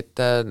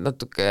selliseid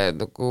natuke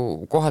nagu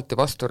kohati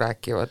vastu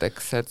rääkivad,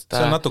 eks, et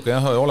see on natuke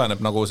jah, oleneb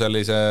nagu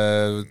sellise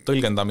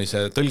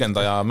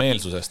tõlgendaja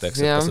meelsusest,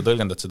 eks, et kas sa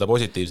tõlgendad seda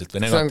positiivselt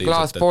või negatiivselt. See on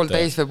klaas pool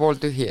täis või pool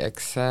tühi,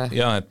 eks.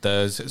 Jaa, et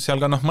seal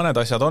ka mõned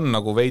asjad on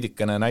nagu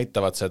veidikene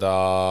näitavad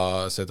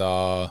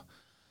seda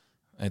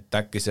et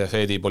äkki see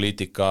Fedi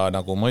poliitika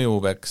nagu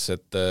mõjub, eks,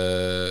 et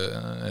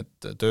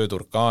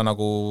tööturg ka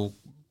nagu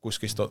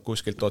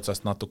kuskilt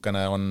otsast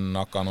natukene on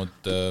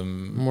hakanud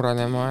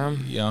murenema, jah.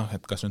 Jah,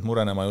 et kas nüüd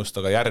murenema just,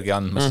 aga järgi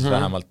andma siis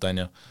vähemalt, on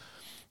ju.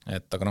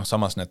 Et aga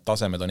samas need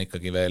tasemed on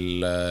ikkagi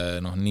veel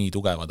nii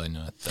tugevad, on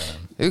ju,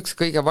 et üks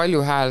kõige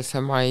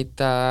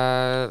valjuhäälsemaid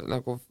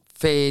nagu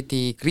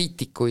Fedi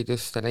kriitikuid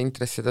just selle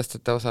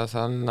intressitõstete osas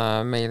on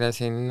meil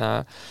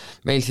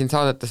siin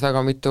saadetes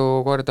väga mitu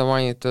korda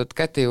mainitud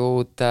Käti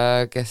Uud,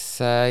 kes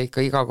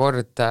ikka iga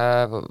kord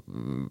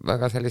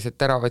väga selliseid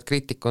teravaid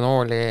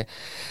kriitikanooli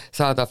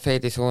saadab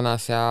Fedi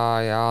suunas ja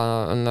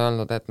on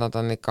öelnud, et nad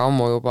on ikka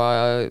ammu juba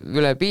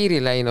üle piiri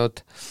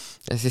läinud.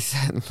 Ja siis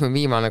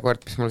viimane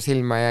kord, mis mul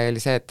silma jäi, oli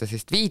see, et ta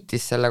siis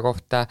tweetis selle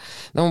kohta,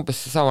 no umbes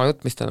sama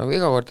jutt, mis ta nagu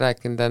iga kord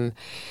rääkinud on,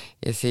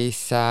 ja siis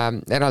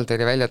eraldi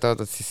oli välja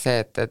toodud siis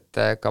see, et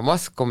ka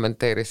Musk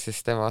kommenteeris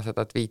siis tema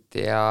seda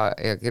tweeti ja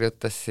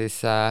kirjutas siis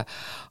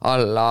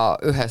alla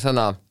ühe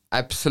sõna,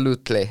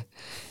 absolutely.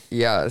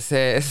 Ja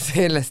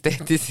sellest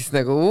tehti siis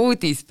nagu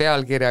uudis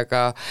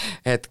pealkirjaga,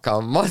 et ka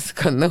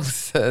Musk on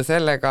nõus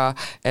sellega,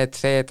 et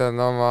Fed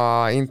on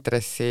oma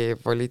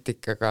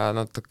intressipoliitikaga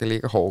natuke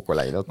liiga hoogu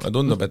läinud. Mulle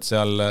tundub, et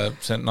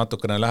see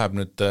natukene läheb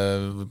nüüd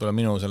võib-olla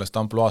minu sellest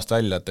ampluaast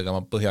välja, et ega ma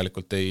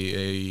põhjalikult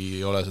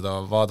ei ole seda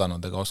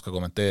vaadanud ega oska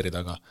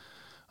kommenteerida,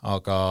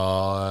 aga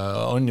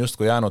on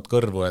justkui jäänud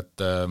kõrvu, et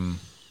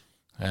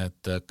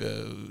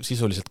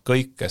sisuliselt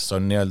kõik, kes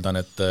on nii-öelda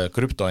need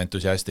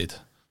krüptoentusiastid,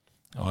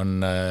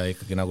 on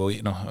ikkagi nagu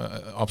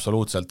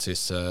absoluutselt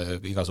siis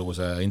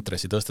igasuguse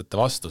intressitõstete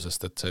vastu,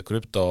 sest et see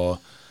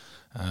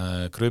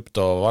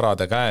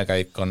krüptovarade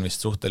käekäik on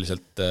vist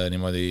suhteliselt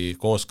niimoodi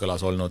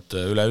kooskõlas olnud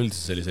üleüldse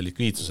sellise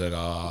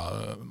likviidsusega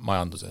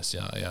majanduses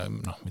ja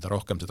mida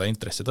rohkem seda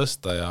intressi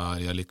tõsta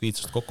ja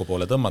likviidsust kokku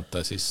poole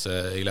tõmmata, siis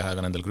ei lähe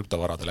ka nendel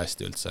krüptovaradel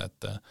hästi üldse.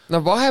 No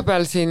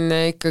vahepeal siin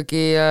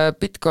ikkagi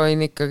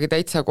Bitcoin ikkagi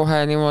täitsa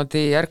kohe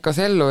niimoodi ärkas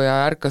ellu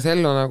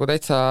nagu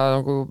täitsa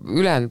nagu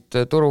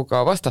ülejäänud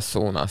turuga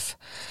vastassuunas.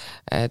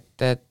 Et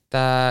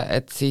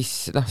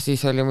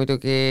siis oli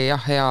muidugi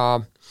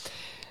hea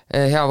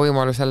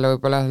võimalus jälle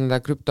võib-olla nende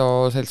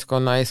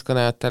krüptoseltskonna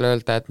eeskõnejatele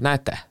öelda, et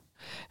näete,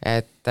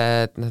 et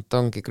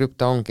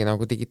krüpto ongi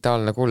nagu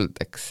digitaalne kuld,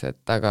 eks,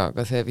 et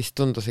aga see vist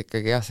tundus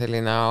ikkagi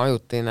selline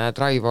ajutine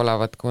drive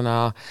olevat,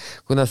 kuna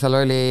seal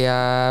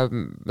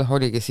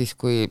oligi siis,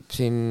 kui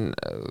siin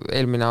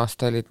eelmine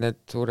aasta olid need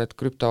suured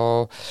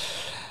krüpto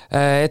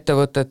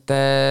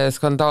ettevõtete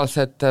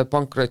skandaalsed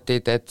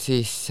pankrotid, et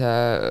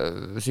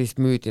siis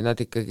müüdi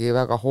nad ikkagi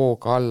väga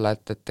hooga alla,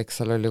 et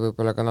eks seal oli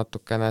võib-olla ka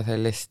natukene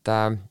sellist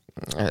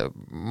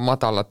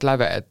madalat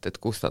läve, et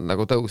kus nad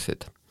nagu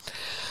tõusid.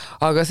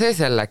 Aga see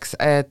selleks,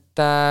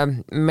 et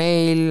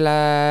meil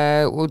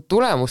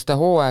tulemuste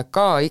hooaeg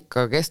ka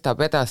ikka kestab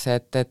edasi,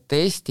 et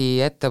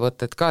Eesti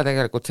ettevõtted ka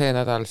tegelikult see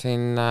nädal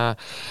siin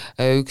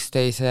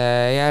üksteise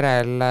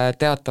järel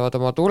teatavad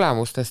oma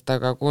tulemustest,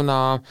 aga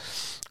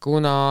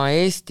kuna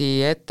Eesti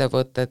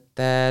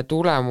ettevõtete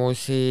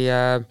tulemusi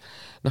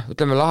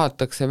ütleme,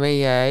 lahatakse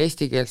meie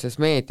eestikeelses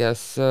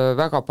meedias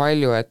väga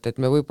palju, et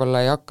me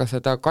võib-olla ei hakka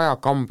seda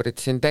kajakambrit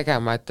siin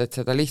tegema, et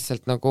seda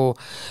lihtsalt nagu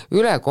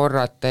üle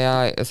korrata ja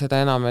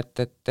seda enam, et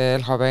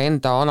LHV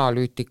enda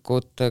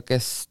analüütikud,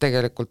 kes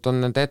tegelikult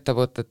on nende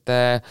ettevõtete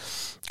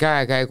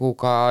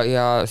käekäiguga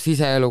ja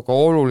siseeluga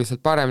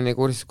oluliselt paremini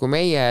kursis kui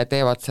meie,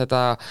 teevad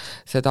seda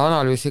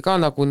analüüsi ka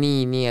nagu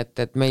nii,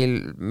 et meil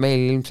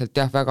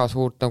ilmselt väga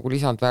suurt nagu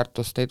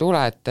lisandväärtust ei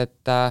tule,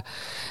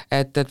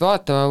 et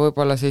vaatame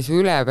võib-olla siis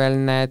üle veel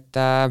need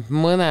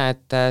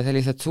mõned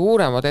sellised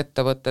suuremad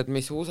ettevõtted,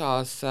 mis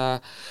USAs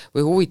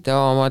või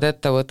huvitavamad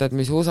ettevõtted,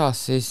 mis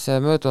USAs siis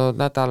möödunud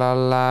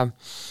nädalal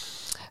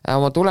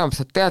oma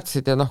tulemused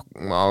teadsid ja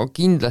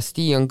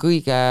kindlasti on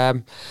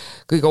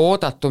kõige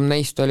oodatum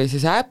neist oli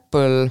siis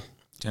Apple.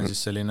 See on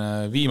siis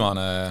selline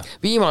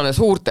viimane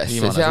suurtest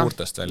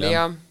veel,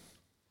 jah.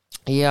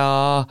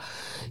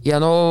 Ja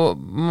no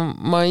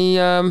ma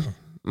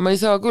ei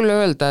saa küll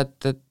öelda,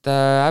 et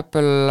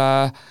Apple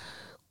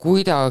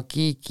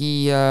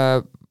kuidagigi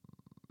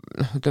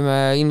ütleme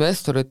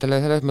investoritele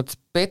selles mõttes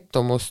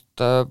pettumust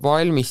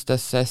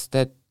valmistas, sest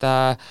et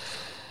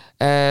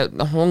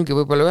ongi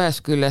võib-olla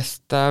ühest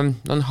küljest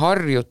on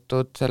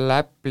harjutud selle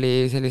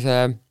Apple'i sellise,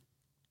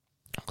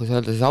 kui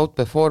öelda siis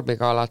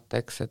outperformiga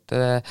alati, eks, et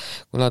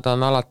kuna ta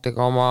on alati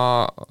ka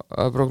oma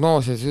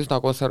prognoosides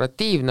üsna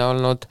konservatiivne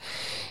olnud,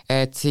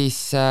 et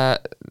siis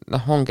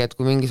ongi, et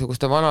kui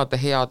mingisuguste vanade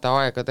heade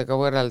aegadega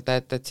võrrelda,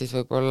 et siis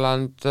võib-olla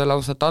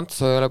lausa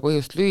tantsu ei ole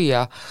põhjust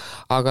lüüa,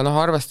 aga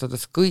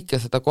arvestades kõike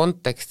seda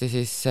konteksti,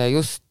 siis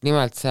just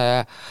nimelt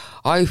see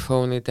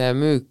iPhone'ide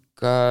müük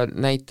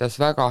näitas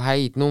väga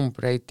häid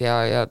numbreid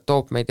ja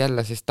toob meid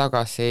jälle siis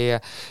tagasi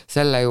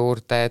selle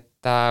juurde,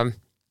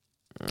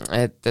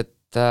 et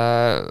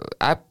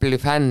Apple'i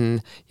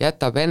fänn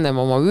jätab ennem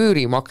oma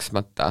üüri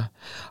maksmata,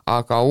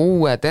 aga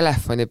uue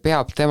telefoni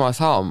peab tema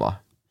saama.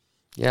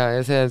 Ja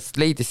see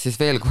leidis siis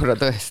veel korra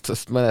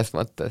tõestust mõnes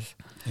mõttes.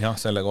 Jah,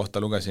 selle kohta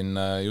lugesin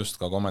just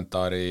ka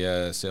kommentaari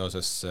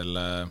seoses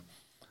selle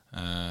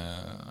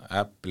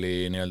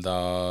Apple'i nii-öelda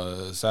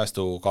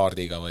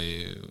säästukaardiga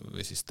või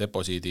siis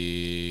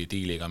deposiidi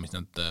diiliga, mis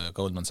nad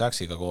Goldman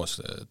Sachsiga koos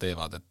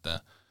teevad,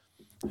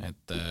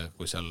 et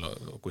kui seal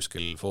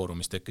kuskil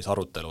foorumis tekkis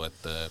arutelu,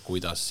 et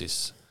kuidas siis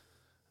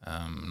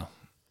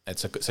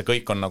see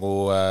kõik on nagu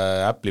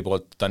Apple'i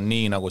poolt, ta on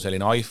nii nagu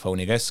selline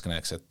iPhone'i keskne,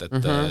 eks, et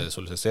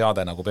sul see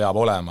seade nagu peab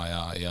olema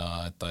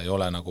ja et ta ei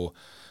ole nagu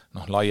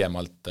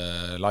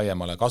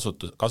laiemale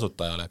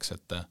kasutajale, eks,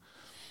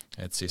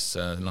 et siis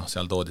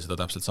seal toodi seda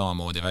täpselt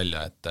samamoodi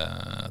välja, et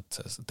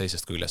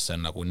teisest küljest see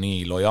on nagu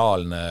nii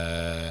lojaalne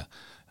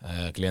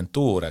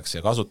klientuur, eks,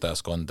 ja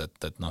kasutajaskond, et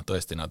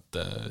tõesti nad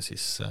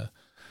siis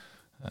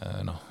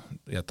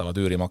jätavad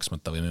üüri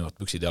maksmata või müüvad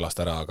püksid jalast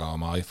ära, aga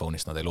oma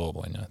iPhone'ist nad ei loobu,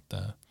 on ju,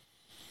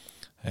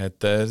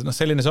 et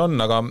selline see on,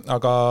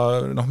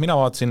 aga mina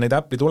vaatasin neid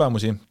Apple'i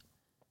tulemusi,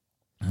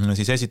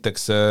 siis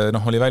esiteks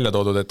oli välja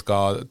toodud, et ka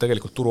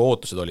tegelikult turu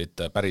ootused olid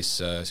päris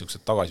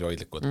siuksed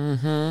tagasihoidlikud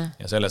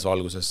ja selles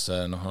valguses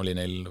oli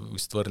neil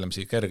vist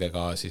võrdlemisi kerge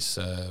ka siis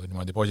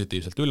niimoodi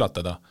positiivselt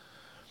üllatada,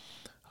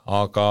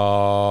 aga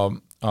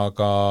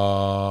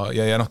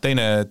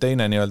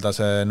teine nii-öelda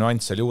see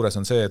nüanss seal juures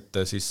on see, et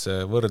siis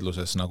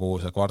võrdluses nagu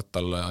see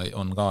kvartal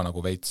on ka nagu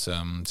veits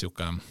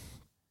siuke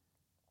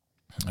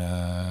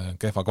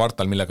kehva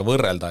kvartal, millega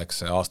võrrelda,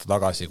 eks, aasta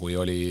tagasi, kui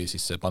oli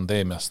siis see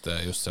pandeemiast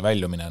just see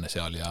väljumine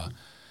seal ja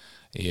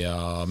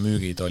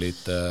müügid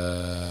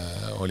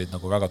olid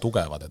nagu väga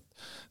tugevad, et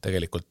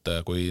tegelikult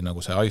kui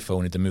nagu see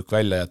iPhone'ide müük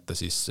välja jätta,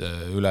 siis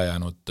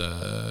ülejäänud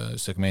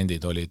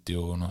segmendid olid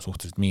ju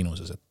suhteliselt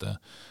miinuses, et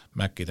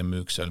Macide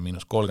müük seal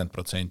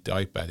 -30%,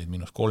 iPadid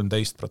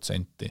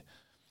 -13%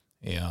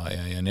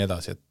 ja nii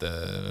edasi, et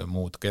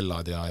muud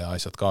kellad ja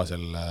asjad ka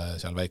seal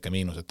väike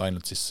miinus, et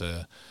ainult siis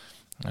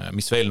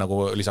mis veel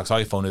nagu lisaks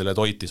iPhone'idele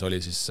toitis,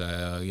 oli siis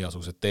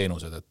igasugused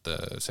teenused, et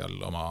seal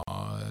oma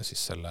siis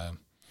selle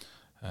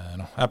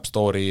App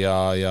Store'i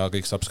ja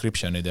kõik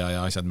subscriptionid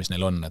ja asjad, mis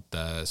neil on, et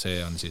see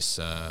on siis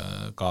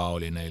ka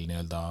oli neil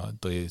nii-öelda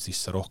tõi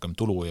sisse rohkem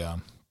tulu ja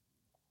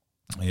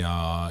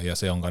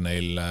see on ka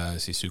neil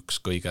siis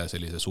üks kõige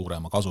sellise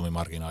suurema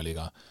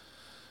kasumimarginaaliga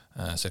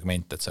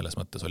segment, et selles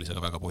mõttes oli see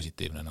ka väga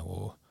positiivne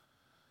nagu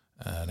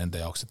nende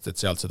jaoks, et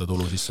sealt seda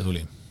tulu sisse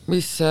tuli.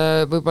 Mis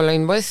võib-olla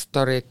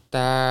investorit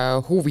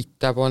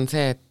huvitab, on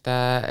see,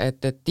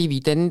 et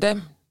dividende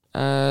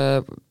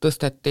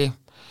tõsteti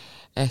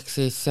ehk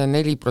siis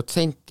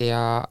 4%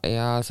 ja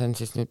see on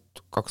siis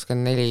nüüd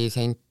 24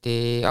 senti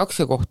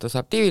aktsia kohta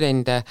saab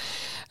dividende.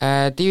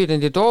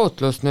 Dividendi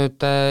tootlus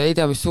nüüd ei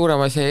tea, mis suurem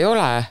asi ei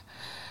ole,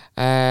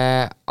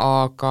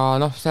 aga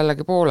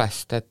sellegi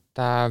poolest, et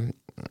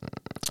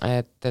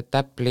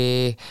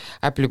Apple'i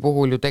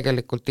puhul ju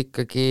tegelikult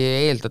ikkagi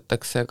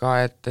eeldatakse ka,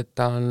 et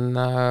ta on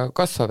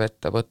kasvav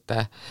ettevõte,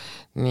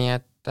 nii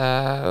et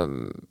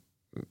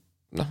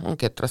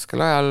ongi, et raskel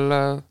ajal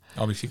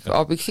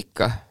abiks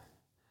ikka.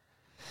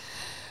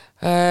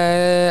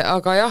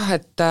 Aga jah,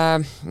 et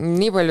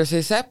nii palju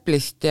siis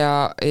Apple'ist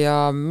ja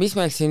mis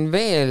meil siin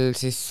veel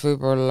siis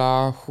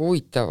võib-olla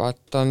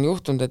huvitavat on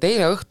juhtunud, et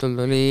eile õhtul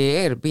tuli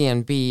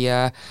Airbnb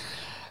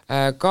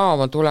ka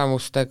oma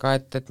tulemustega,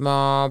 et ma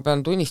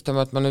pean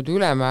tunnistama, et ma nüüd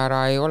ülemäära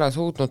ei ole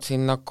suutnud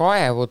sinna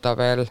kaevuda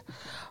veel,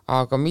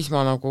 aga mis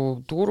ma nagu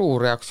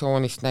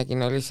turureaktsioonist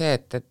nägin, oli see,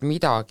 et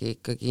midagi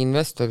ikkagi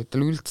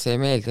investoritel üldse ei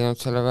meeldinud,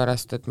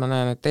 sellepärast et ma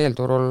näen, et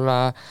eelturul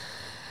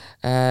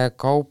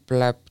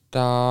kaupleb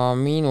ta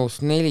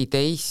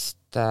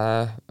 -14,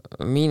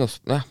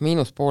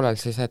 miinus poolel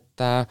siis, et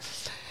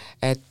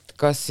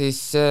kas siis,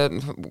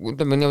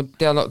 ütleme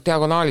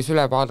diagonaalis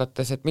üle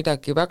vaadates, et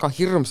midagi väga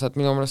hirmsat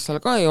minu meelest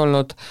seal ka ei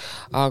olnud,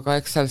 aga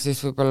eks seal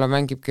siis võib-olla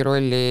mängibki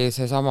rolli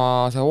see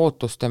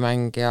ootuste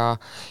mäng ja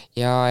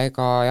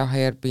ega jah,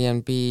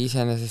 Airbnb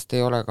iseenesest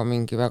ei ole ka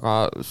mingi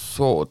väga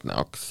soodne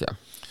aktsia.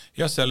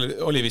 Jah, seal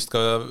oli vist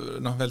ka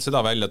veel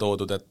seda välja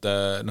toodud, et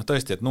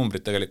tõesti, et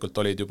numbrid tegelikult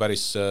olid ju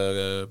päris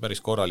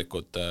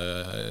korralikud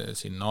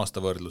siin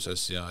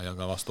aastavõrdluses ja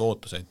ka vastu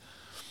ootuseid.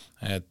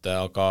 Et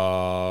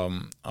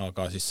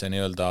aga siis see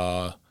nii-öelda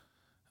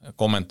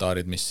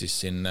kommentaarid, mis siis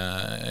siin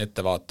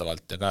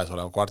ettevaatavalt ja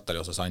käesoleva kvartali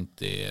osas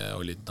anti,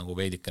 olid nagu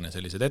veidikene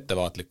sellised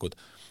ettevaatlikud,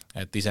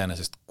 et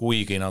iseenesest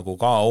kuigi nagu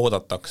ka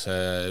oodatakse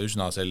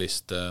üsna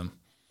sellist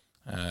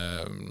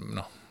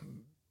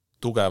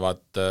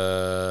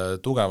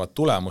tugevat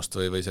tulemust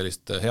või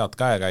sellist head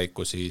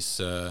käekäiku,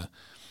 siis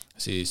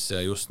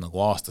just nagu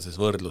aastases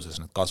võrdluses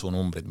need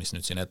kasvunumbrid, mis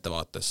nüüd siin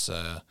ettevaates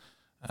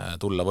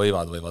tulla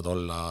võivad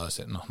olla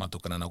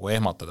natukene nagu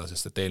ehmatada,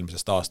 sest et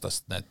eelmisest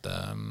aastast need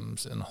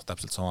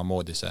täpselt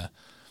samamoodi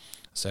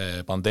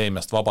see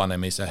pandeemiast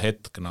vabanemise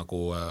hetk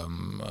nagu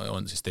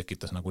on siis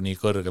tekitas nagu nii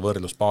kõrge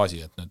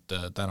võrdlusbaasi, et nüüd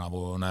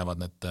tänavu näevad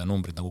need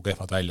numbrid nagu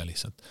kehvad välja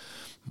lihtsalt.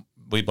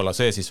 Võib-olla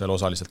see siis veel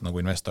osaliselt nagu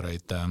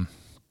investoreid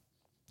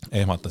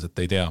ehmatas, et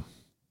ei tea.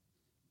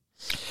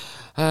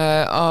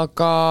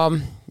 Aga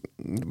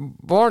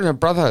Warner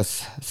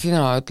Brothers,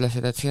 sina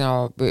ütlesid, et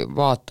sina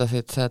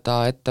vaatasid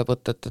seda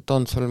ettevõtet, et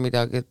on sul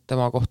midagi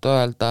tema kohta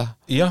öelda?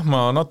 Jah,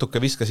 ma natuke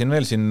viskasin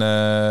veel siin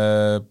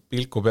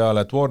pilku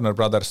peale, et Warner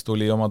Brothers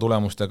tuli oma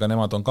tulemustega,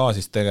 nemad on ka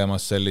siis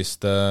tegemas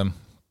sellist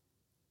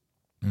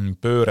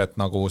pööret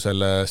nagu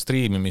selle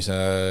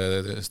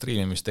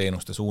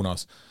striimimisteenuste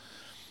suunas.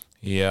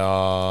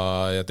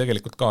 ja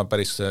tegelikult ka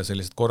päris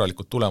sellised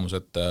korralikud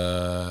tulemused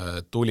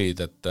tulid,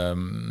 et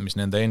mis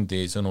nende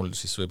endi sõnul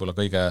siis võib-olla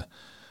kõige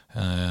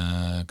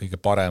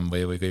parem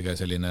või kõige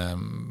selline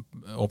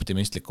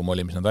optimistlikum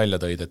oli, mis nad välja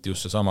tõid, et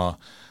just seesama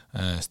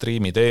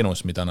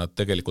striimiteenus, mida nad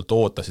tegelikult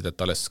ootasid, et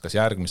alles kas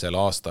järgmisel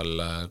aastal,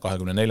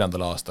 24.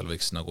 aastal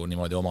võiks nagu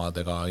niimoodi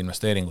omadega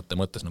investeeringute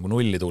mõttes nagu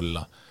nulli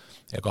tulla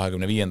ja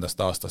 25.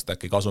 aastast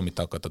äkki kasumit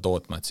hakata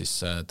tootma, et siis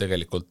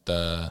tegelikult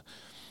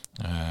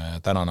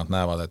täna nad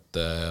näevad, et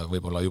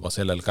võib-olla juba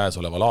sellel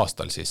käesoleval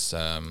aastal siis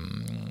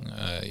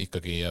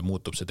ikkagi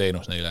muutub see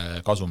teenus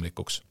neile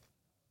kasumlikuks.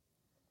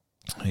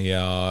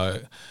 Ja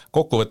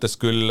kokkuvõttes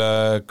küll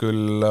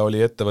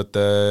oli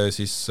ettevõte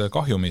siis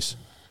kahjumis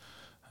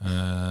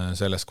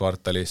selles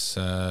kvartalis,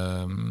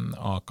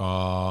 aga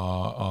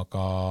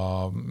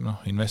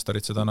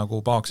investorid seda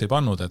nagu pahaks ei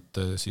pannud, et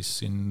siis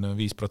siin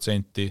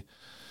 5%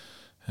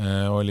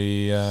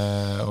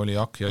 oli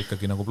akja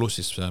ikkagi nagu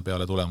plussis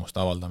peale tulemuste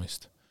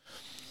avaldamist.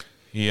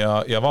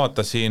 Ja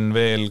vaatasin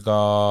veel ka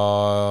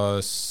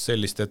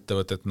sellist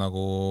ettevõtet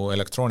nagu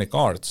Electronic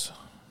Arts,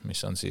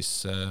 mis on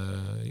siis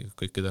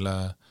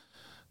kõikidele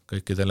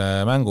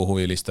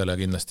mänguhuvilistele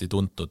kindlasti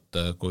tuntud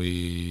kui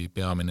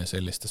peamine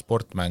selliste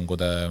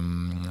sportmängude,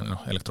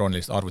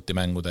 elektrooniliste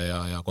arvutimängude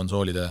ja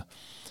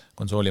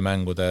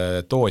konsoolimängude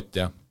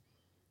tootja.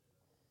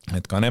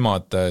 Et ka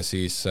nemad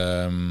siis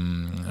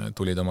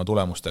tulid oma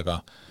tulemustega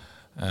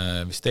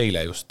vist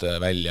eile just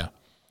välja.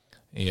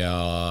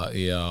 Ja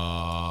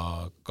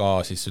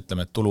ka siis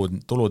ütleme, et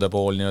tulude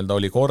pool nii-öelda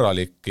oli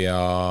korralik ja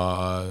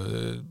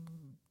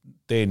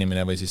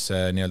teenimine või siis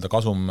nii-öelda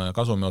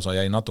kasumi osa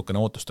jäi natukene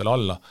ootustele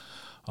alla,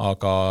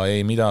 aga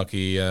ei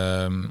midagi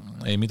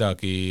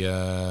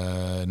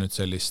nüüd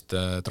sellist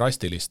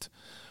drastilist.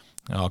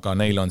 Aga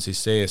neil on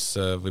siis ees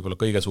võib-olla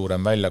kõige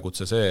suurem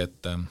väljakutse see,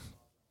 et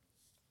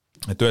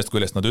ühest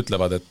küljest nad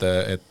ütlevad,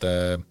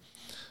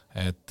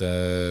 et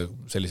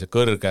sellise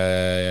kõrge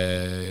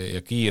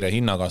ja kiire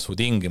hinnakasvu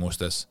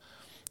tingimustes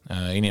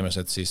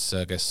inimesed siis,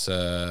 kes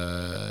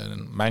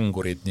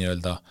mängurid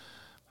nii-öelda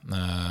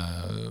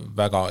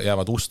väga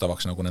jäävad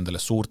ustavaks nagu nendele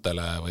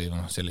suurtele või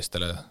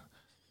sellistele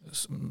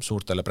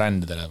suurtele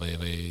brändidele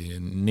või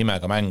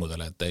nimega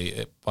mängudele, et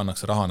ei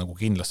pannakse raha nagu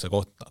kindlasse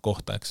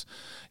kohta, eks.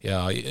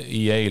 Ja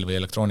EA-l või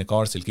Electronic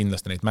Artsil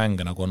kindlasti neid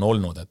mänge nagu on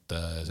olnud, et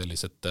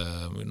sellised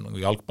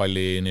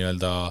jalgpalli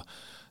nii-öelda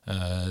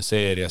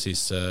seeria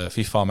siis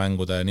FIFA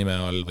mängude nime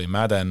all või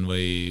Madden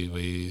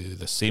või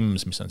The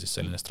Sims, mis on siis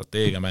selline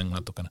strateegiamäng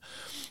natukene.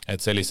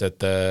 Et sellised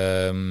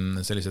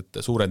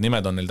suured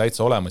nimed on neil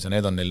täitsa olemas ja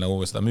need on neil nagu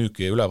seda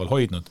müüki üleval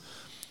hoidnud.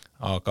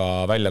 Aga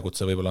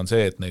väljakutse võib-olla on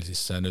see, et neil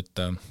siis nüüd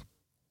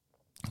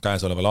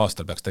käesoleval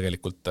aastal peaks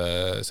tegelikult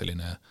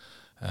selline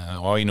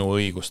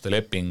ainuõiguste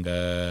leping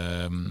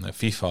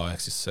FIFA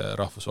ehk siis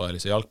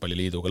rahvusvahelise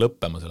jalgpalliliiduga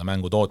lõppema selle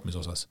mängu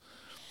tootmise osas.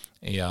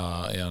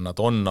 Ja nad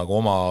on nagu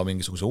oma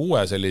mingisuguse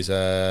uue sellise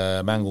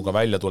mänguga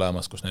välja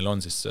tulemas, kus neil on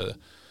siis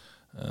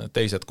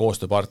teised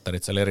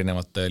koostööpartnerid seal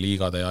erinevate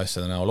liigade ja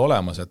asjade näol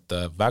olemas, et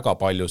väga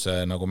palju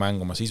see nagu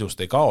mäng oma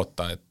sisust ei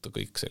kaota, et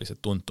kõik sellised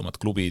tuntumad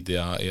klubid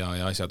ja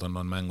asjad on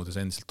mängudes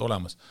endiselt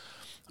olemas.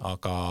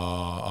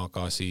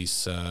 Aga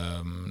siis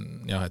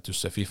jah, et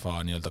just see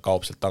FIFA nii-öelda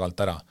kaob sealt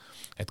tagant ära.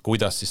 Et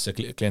kuidas siis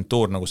see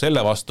klientuur nagu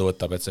selle vastu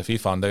võtab, et see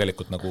FIFA on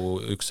tegelikult nagu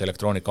üks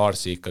Electronic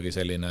Artsi ikkagi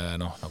selline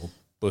nagu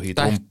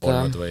põhitrump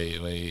olnud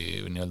või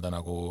nii-öelda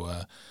nagu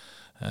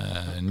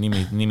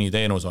nimi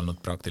teenus olnud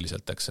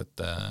praktiliselt, eks,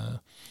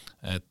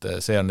 et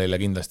see on neile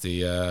kindlasti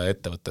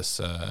ettevõttes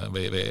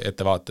või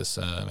ettevaates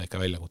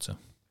väike väljakutse.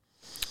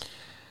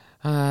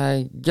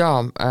 Ja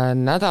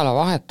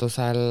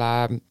nädalavahetusel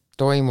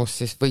toimus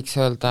siis võiks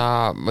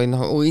öelda, või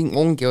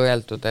ongi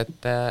öeldud,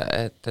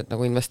 et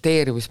nagu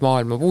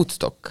investeerimismaailma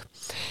Woodstock,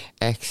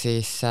 ehk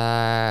siis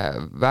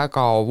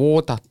väga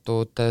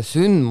oodatud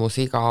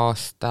sündmus iga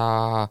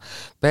aasta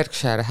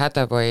Berkshire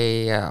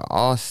Hathaway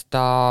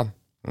aasta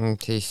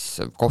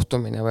siis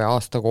kohtumine või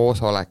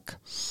aastakoosolek,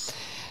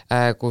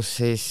 kus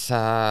siis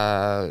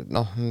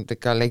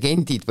ikka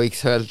legendid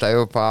võiks öelda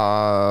juba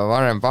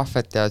Warren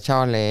Buffett ja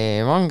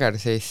Charlie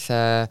Munger siis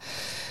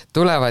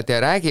tulevad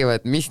ja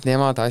räägivad, mis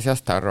nemad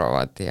asjast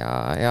arvavad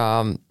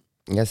ja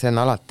see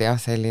on alati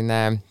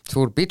selline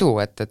suur pidu,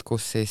 et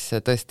kus siis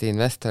tõesti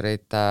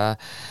investorid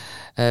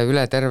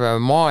üle terve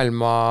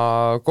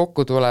maailma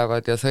kokku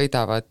tulevad ja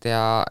sõidavad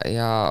ja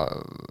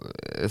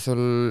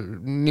sul,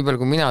 nii palju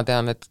kui mina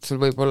tean, et sul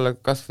võib olla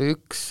kas või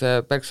üks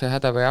Berkshire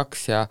Hathaway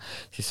aktsia,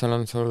 siis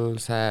sul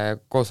see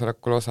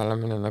koosolekul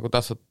osalemine nagu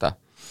tasuta.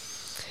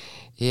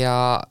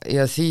 Ja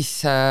siis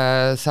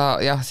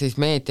siis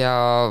meedia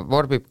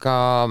vorbib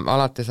ka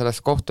alati selles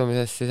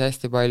kohtumises siis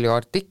hästi palju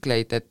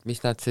artikleid, et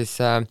mis nad siis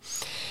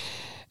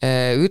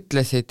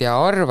ütlesid ja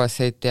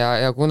arvasid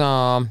ja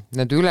kuna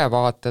need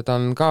ülevaated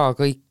on ka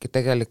kõik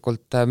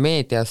tegelikult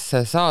meedias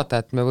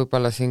saada, et me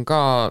võib-olla siin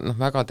ka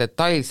väga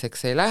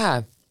detailseks ei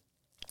lähe,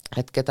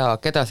 et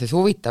keda siis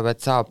huvitab,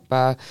 et saab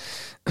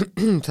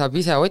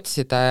ise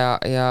otsida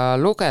ja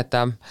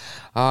lugeda,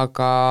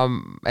 aga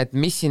et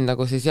mis siin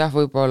nagu siis jah,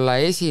 võib-olla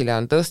esile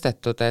on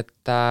tõstetud,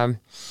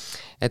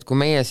 et kui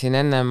meie siin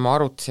ennem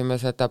arutasime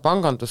seda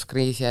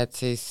panganduskriisi, et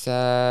siis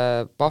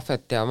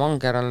Buffett ja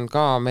Munger on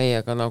ka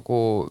meiega nagu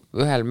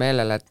ühel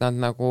meelel, et nad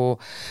nagu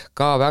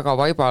ka väga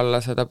vaiba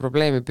alla seda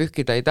probleemi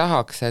pühkida ei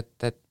tahaks,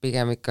 et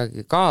pigem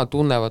ikkagi ka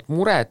tunnevad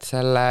muret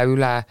selle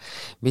üle,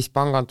 mis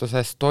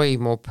panganduses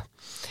toimub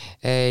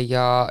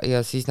ja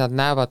siis nad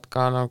näevad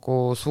ka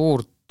nagu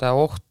suurt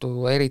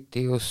ohtu,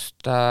 eriti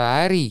just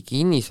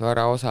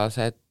ärikinnisvara osas,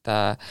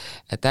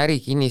 et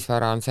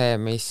ärikinnisvara on see,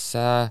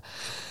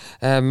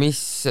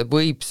 mis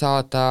võib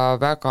saada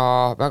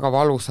väga, väga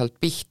valusalt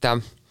pihta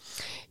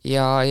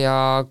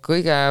ja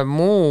kõige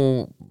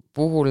muu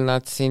puhul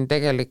nad siin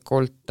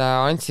tegelikult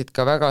andsid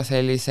ka väga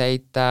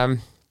selliseid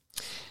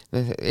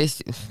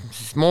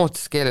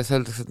moodsas keeles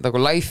öeldakse nagu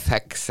life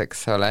hacks,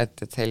 eks ole, et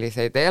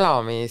selliseid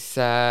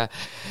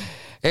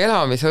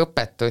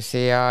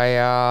elamisõpetusi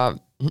ja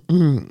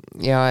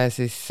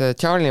siis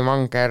Charlie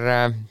Munger,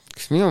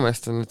 kes minu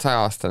meelest on nüüd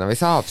 100-aastane või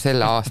saab see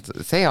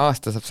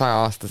aasta saab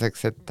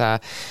 100-aastaseks,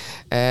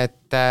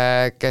 et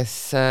kes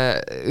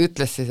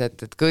ütles siis,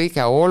 et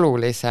kõige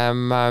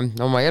olulisem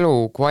oma elu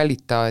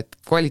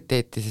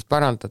kvaliteeti siis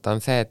parandada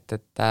on see,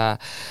 et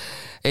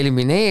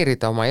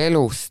elimineerida oma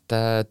elust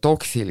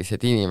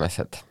toksilised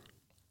inimesed,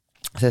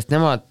 sest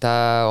nemad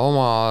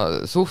oma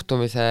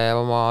suhtumise,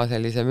 oma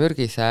sellise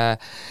mürgise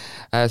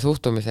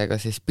suhtumisega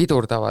siis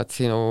pidurdavad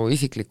sinu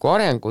isiklikku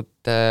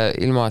arengut,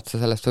 ilma et sa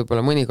sellest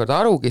võib-olla mõnikord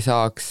arugi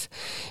saaks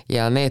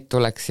ja need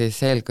tuleks siis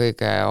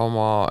eelkõige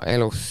oma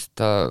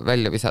elust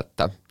välja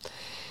visata.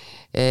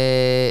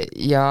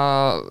 Ja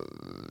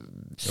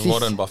siis...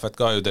 Warren Buffett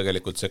ka ju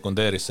tegelikult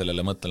sekundeeris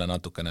sellele mõttele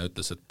natukene,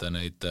 ütles, et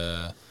neid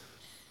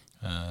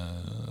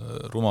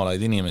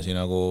rumalaid inimesi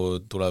nagu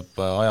tuleb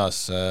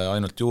ajas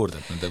ainult juurde,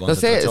 et nende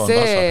kontsentratsioon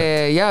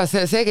kasvab. Ja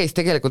see käis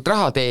tegelikult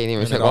raha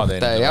teenimise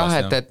kohta, jah,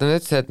 et nad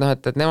ütlesid,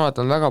 et nemad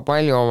on väga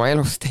palju oma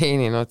elus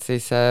teeninud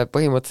siis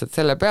põhimõtteliselt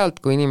selle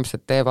pealt, kui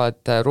inimesed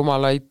teevad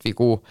rumalaid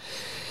vigu.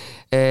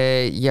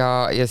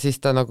 Ja siis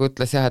ta nagu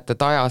ütles jah, et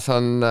ajas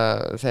on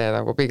see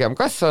nagu pigem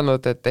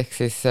kasvanud, et ehk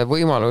siis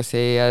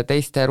võimalusi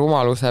teiste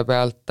rumaluse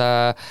pealt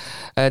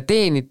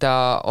teenida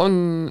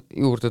on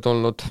juurde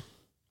tulnud.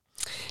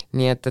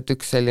 Nii et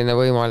üks selline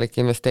võimalik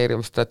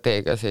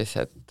investeerimisstrateegia siis,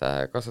 et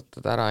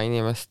kasutada ära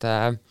inimeste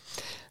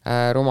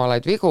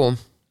rumalaid vigu.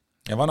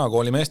 Ja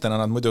vanakooli meestena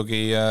nad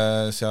muidugi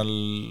seal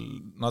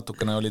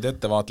natukene olid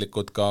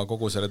ettevaatlikud ka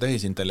kogu selle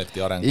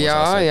tehisintellekti arengu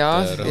osas,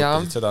 et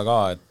rõhutasid seda ka,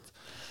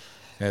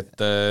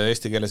 et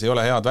eesti keeles ei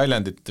ole head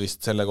väljendit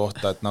vist selle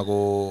kohta, et nagu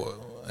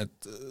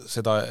et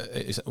seda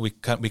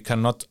we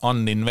cannot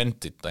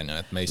uninvent it,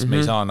 et me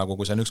ei saa nagu,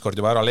 kui see on ükskord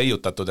juba ära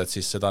leiutatud, et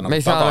siis seda nagu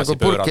tagasi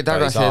pöörata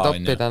ei saa,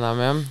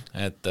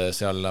 et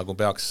seal nagu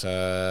peaks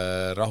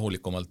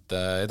rahulikumalt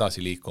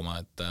edasi liikuma,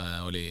 et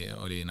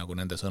oli nagu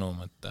nende sõnum,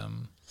 et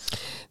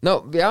no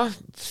jah,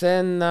 see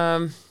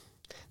on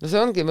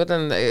see ongi, ma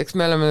ütlen, eks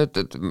me oleme nüüd,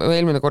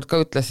 eelmine kord ka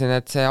ütlesin,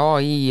 et see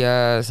AI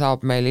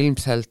saab meil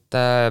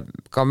ilmselt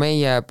ka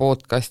meie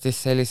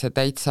podcastis sellise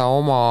täitsa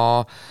oma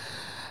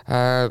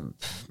ma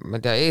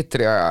ei tea,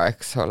 eetriaja,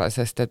 eks ole,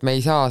 sest et me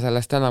ei saa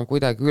sellest enam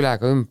kuidagi üle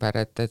ka ümber,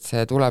 et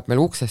see tuleb meil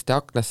uksest ja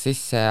aknast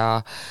sisse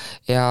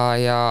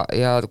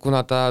ja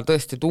kuna ta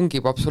tõesti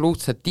tungib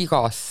absoluutselt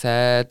igasse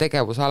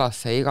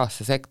tegevusalasse,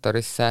 igasse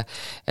sektorisse,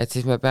 et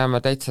siis me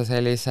peame täitsa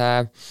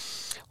sellise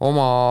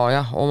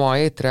oma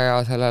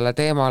eetriaja sellele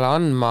teemale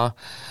andma,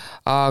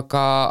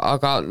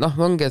 aga noh,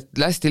 ongi, et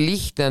hästi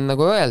lihtne on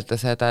nagu öelda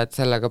seda, et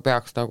sellega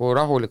peaks nagu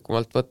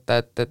rahulikumalt võtta,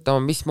 et no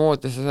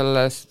mismoodi sa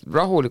sellest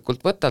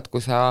rahulikult võtad,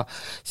 kui sa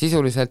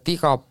sisuliselt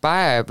iga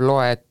päev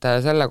loed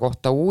selle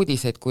kohta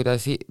uudiseid,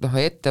 kuidas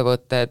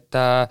ettevõtted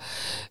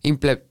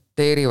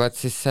implementeerivad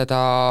siis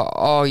seda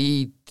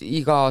AI-d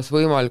igas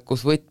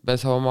võimalikus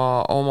võtmes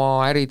oma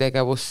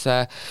äritegevusse,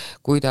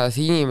 kuidas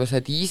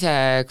inimesed ise,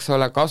 eks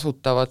ole,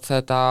 kasutavad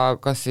seda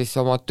kas siis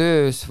oma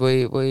töös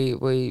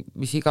või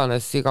mis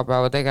iganes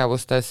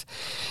igapäevategevustes.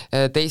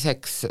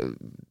 Teiseks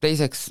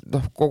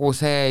kogu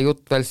see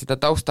jutt veel seda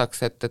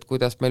taustaks, et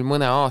kuidas meil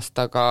mõne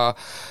aastaga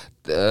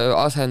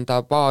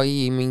asendab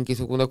AI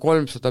mingisugune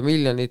 300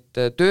 miljonit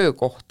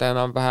töökohta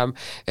enam-vähem,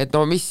 et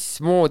no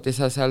mismoodi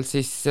sa seal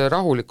siis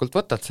rahulikult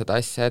võtad seda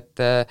asja, et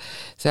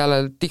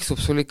seal tiksub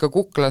sul ikka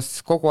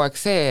kuklas kogu aeg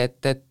see,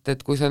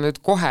 et kui sa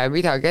nüüd kohe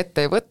midagi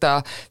ette ei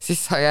võta,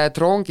 siis sa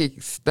jääd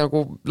rongiks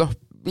nagu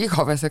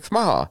igaveseks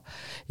maha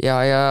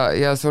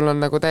ja sul on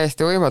nagu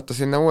täiesti võimatu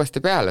sinna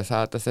uuesti peale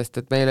saada, sest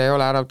et meil ei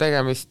ole enam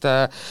tegemist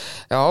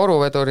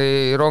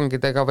auruveduri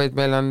rongidega, vaid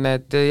meil on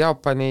need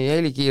Jaapani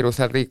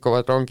helikiirusel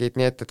liikuvad rongid,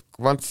 nii et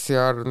once you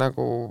are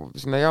nagu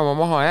sinna jaama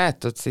maha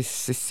jäetud, siis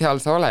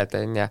seal sa oled,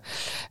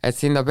 et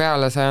sinna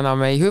peale sa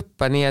enam ei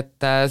hüppa, nii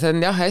et see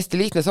on jah,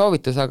 hästi lihtne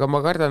soovitus, aga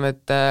ma kardan,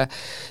 et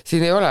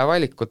siin ei ole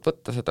valikut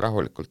võtta seda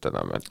rahulikult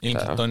enam.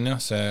 Ilmselt on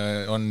jah, see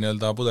on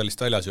nii-öelda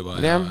pudelist väljas juba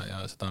ja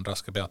seda on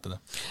raske peatada.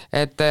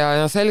 et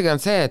ja selge on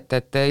see,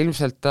 et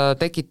ilmselt ta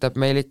tekitab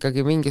meil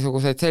ikkagi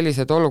mingisuguseid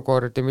selliseid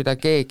olukordi, mida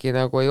keegi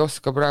nagu ei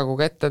oska praegu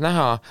ette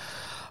näha,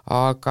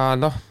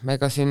 aga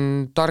ega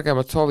siin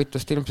targemat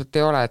soovitust ilmselt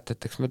ei ole,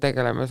 et eks me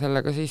tegeleme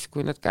sellega siis,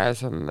 kui need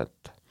käes on, et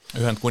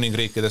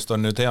Ühendkuningriikidest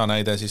on nüüd hea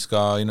näide siis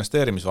ka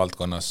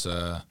investeerimisvaldkonnas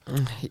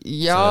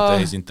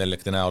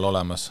tehisintellekti näol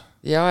olemas.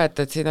 Ja, et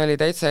siin oli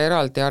täitsa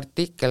eraldi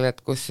artikkel,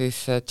 et kus siis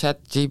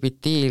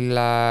ChatGPT-l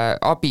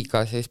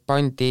abiga siis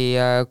pandi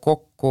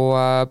kokku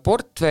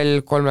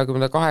portfell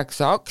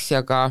 38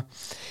 aktsiaga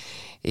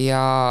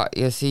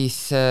ja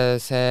siis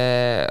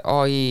see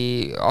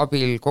AI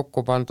abil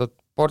kokku pandud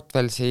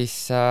portfell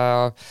siis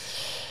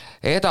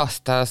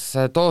edastas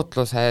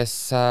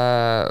tootluses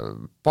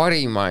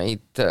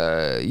parimaid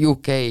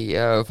UK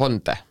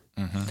fonde.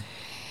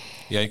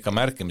 Ja ikka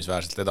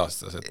märkimisväärselt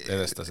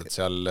edestas, et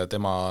seal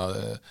tema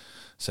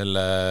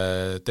selle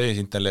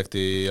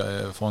tehisintellekti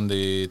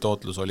fondi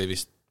tootlus oli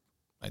vist,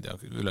 ma ei tea,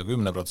 üle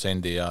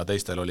 10% ja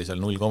teistel oli seal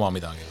 0,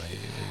 midagi või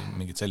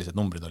mingid sellised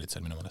numbrid olid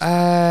seal minu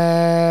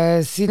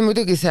mõelest? Siin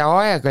muidugi see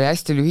aeg oli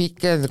hästi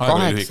lühike,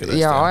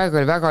 aeg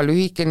oli väga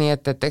lühike, nii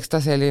et eks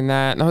ta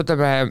selline,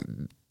 ütleme,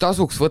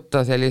 tasuks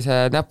võtta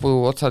sellise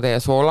näpuotsatäie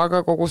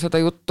soolaga kogu seda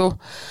juttu,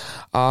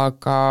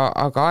 aga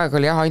aeg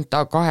oli ainult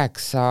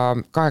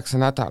 8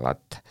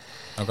 nädalat.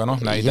 Aga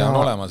näide on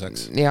olemas,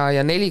 eks? Ja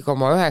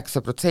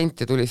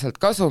 4,9% tuli sealt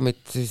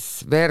kasumit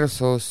siis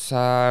versus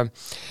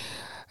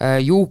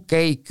UK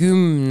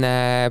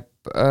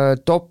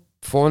 10 top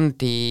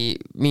fondi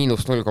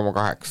miinus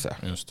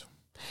 0,8. Just.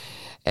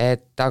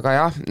 Et aga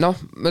jah, ma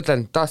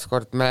ütlen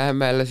taaskord, me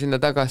läheme jälle sinna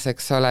tagasi,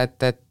 eks ole,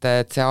 et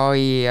see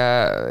AI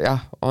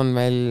on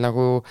meil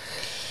nagu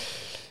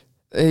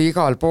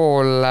igal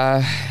pool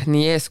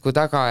nii ees kui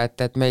taga,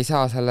 et me ei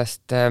saa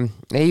sellest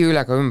ei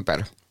üle ka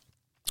ümber.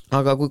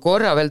 Aga kui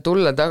korra veel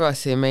tulla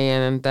tagasi meie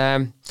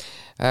nende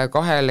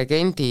kahe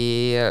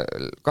legendi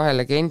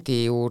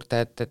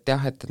juurde, et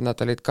jah, et nad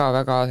olid ka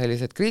väga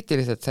sellised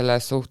kriitilised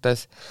selles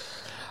suhtes,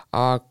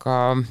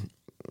 aga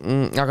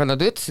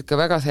nad ütlesid ka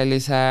väga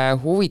sellise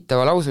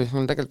huvitava lause, mis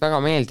mulle tegelikult väga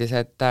meeldis,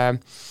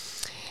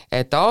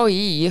 et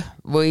AI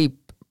võib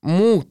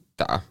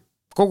muuta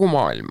kogu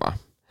maailma.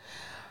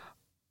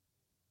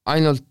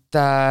 Ainult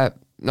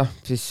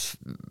siis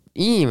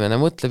inimene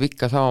mõtleb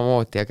ikka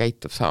samamoodi ja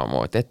käitub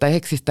samamoodi, et ta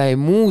ei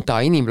muuda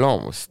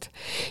inimloomust.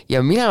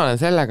 Ja mina olen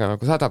sellega nagu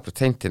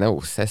 100%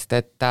 nõus, sest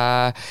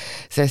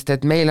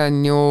et meil on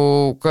ju,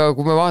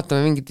 kui me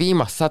vaatame mingit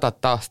viimast 100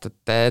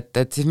 aastat, et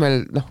siis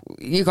meil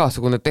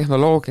igasugune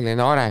tehnoloogiline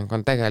areng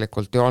on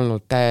tegelikult ju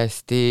olnud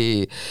täiesti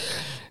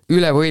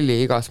üle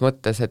võlli igas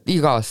mõttes, et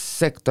igas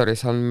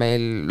sektoris on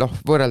meil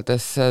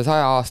võrreldes 100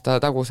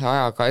 aasta taguse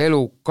ajaga elu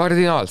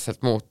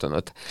kardinaalselt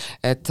muutunud.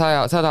 Et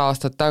 100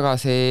 aastat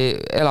tagasi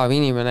elav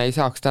inimene ei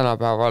saaks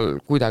tänapäeval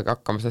kuidagi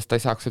hakkama, sest ta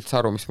ei saaks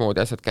üldse aru, mismoodi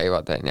asjad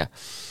käivad.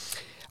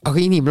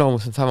 Aga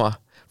inimloomus on sama.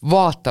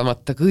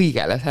 Vaatamata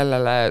kõigele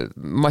sellele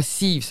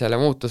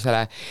massiivsele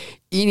muutusele,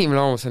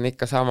 inimloomus on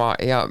ikka sama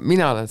ja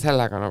mina olen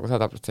sellega nagu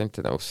 100%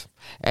 nõus.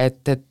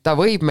 Et ta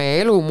võib meie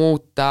elu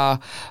muuta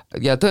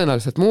ja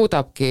tõenäoliselt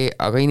muudabki,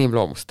 aga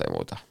inimloomust ei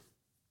muuda.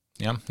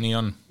 Jah, nii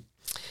on.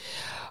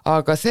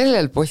 Aga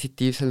sellel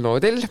positiivsel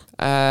noodil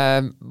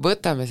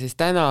võtame siis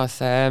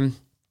tänase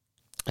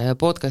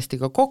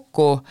podcastiga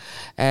kokku,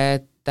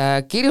 et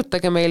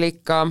kirjutage meile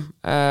ikka,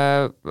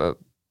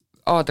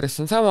 aadress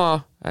on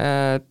sama,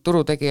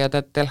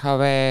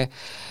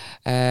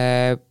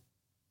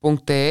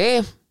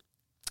 turutegijad@lhv.ee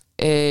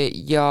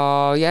ja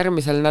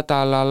järgmisel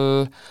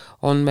nädalal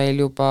on meil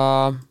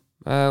juba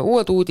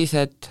uued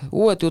uudised,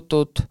 uued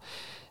jutud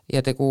ja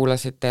te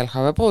kuulasite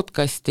LHV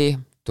podcasti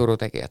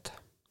Turutegijad.